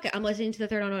 you know what, fuck it. I'm listening to the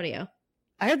third on audio.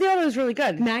 I heard the audio was really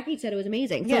good. Maggie said it was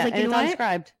amazing. So Yeah, I was like, and you it's know what?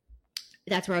 transcribed.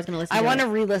 That's where I was going to listen I to want it. to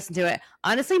re-listen to it.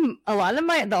 Honestly, a lot of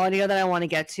the audio that I want to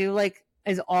get to, like,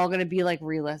 is all going to be, like,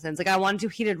 re-listens. Like, I want to do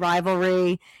Heated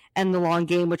Rivalry and The Long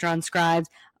Game, which are on Scribed.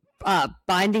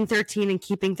 Binding 13 and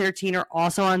Keeping 13 are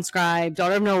also on Scribed.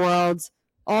 Daughter of No Worlds.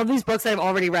 All of these books that I've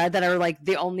already read that are, like,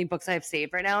 the only books I have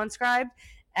saved right now on Scribed.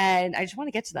 And I just want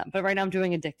to get to them. But right now I'm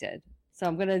doing Addicted. So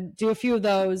I'm going to do a few of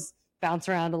those, bounce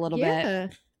around a little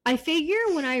bit. I figure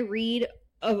when I read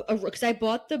because I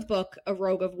bought the book A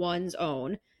Rogue of One's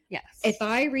Own. Yes. If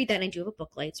I read that, and I do have a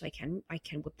book light, so I can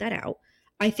whip that out.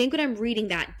 I think when I'm reading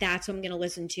that's when I'm going to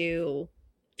listen to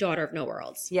Daughter of No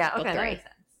Worlds. Yeah, book okay, that 3. makes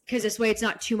sense. Because this way it's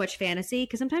not too much fantasy.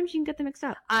 Because sometimes you can get them mixed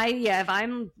up. I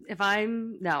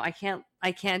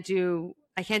can't do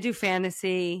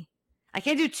fantasy. I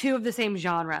can't do two of the same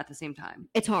genre at the same time.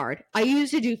 It's hard. I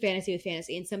used to do fantasy with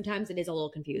fantasy, and sometimes it is a little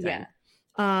confusing. Yeah.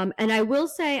 And I will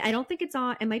say, I don't think it's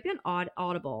on. It might be on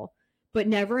Audible, but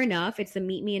Never Enough. It's the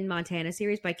Meet Me in Montana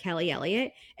series by Kelly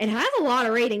Elliott. It has a lot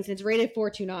of ratings, and it's rated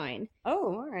 4.29.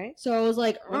 Oh, all right. So I was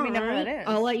like, Let me know what that is.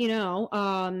 I'll let you know.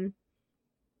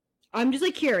 I'm just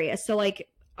like curious, so like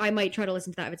I might try to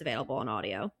listen to that if it's available on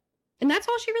audio. And that's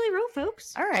all she really wrote,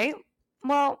 folks. All right.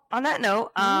 Well, on that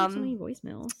note, So many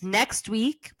voicemails. next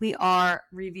week we are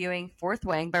reviewing Fourth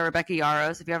Wing by Rebecca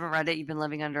Yarros. If you haven't read it, you've been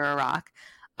living under a rock.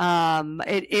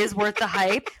 It is worth the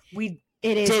hype. We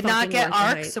did not get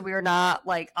ARC, so we are not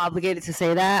like obligated to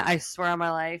say that. I swear on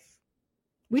my life.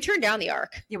 We turned down the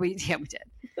ARC. Yeah, we did.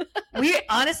 We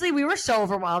were so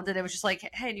overwhelmed, and it was just like,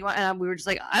 hey, do you want? And we were just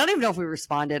like, I don't even know if we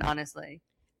responded, honestly.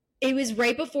 It was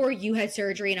right before you had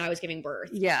surgery and I was giving birth.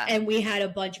 Yeah. And we had a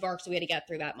bunch of ARCs we had to get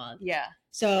through that month. Yeah.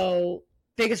 So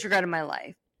biggest regret of my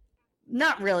life.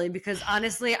 Not really, because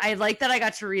honestly, I like that I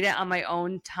got to read it on my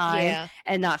own time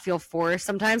and not feel forced.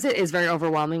 Sometimes it is very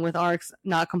overwhelming with ARCs.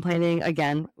 Not complaining.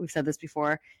 Again, we've said this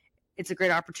before. It's a great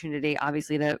opportunity,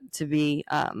 obviously, to be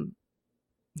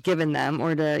given them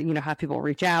or to have people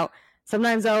reach out.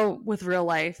 Sometimes though, with real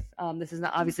life, this is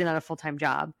obviously not a full-time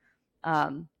job.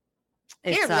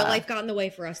 Real life got in the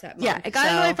way for us that month. Yeah, it got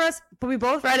in the way for us, but we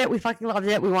both read it. We fucking loved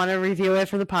it. We want to review it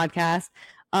for the podcast.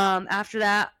 After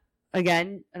that,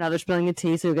 again, another Spilling the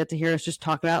Tea, so you'll get to hear us just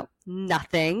talk about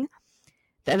nothing.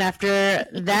 Then after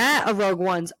that, A Rogue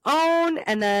One's Own,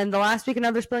 and then the last week,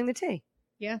 another Spilling the Tea.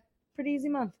 Yeah. Pretty easy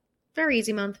month. Very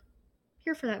easy month.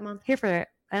 Here for that month. Here for it.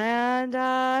 And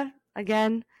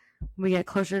again, when we get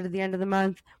closer to the end of the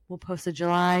month, we'll post a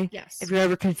July. Yes. If you're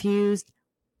ever confused,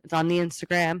 it's on the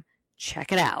Instagram.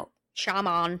 Check it out.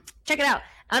 Shaman. Check it out.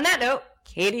 On that note,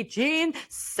 Katie Jean,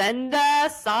 send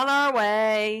us on our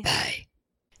way. Bye.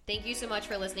 Thank you so much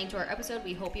for listening to our episode.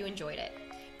 We hope you enjoyed it.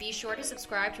 Be sure to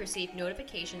subscribe to receive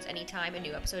notifications anytime a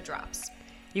new episode drops.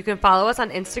 You can follow us on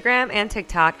Instagram and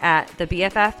TikTok at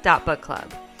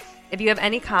thebff.bookclub. If you have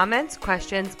any comments,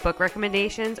 questions, book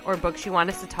recommendations, or books you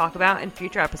want us to talk about in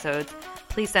future episodes,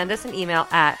 please send us an email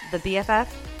at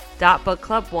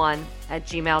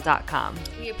thebff.bookclub1@gmail.com.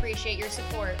 We appreciate your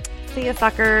support. See ya,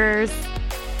 suckers.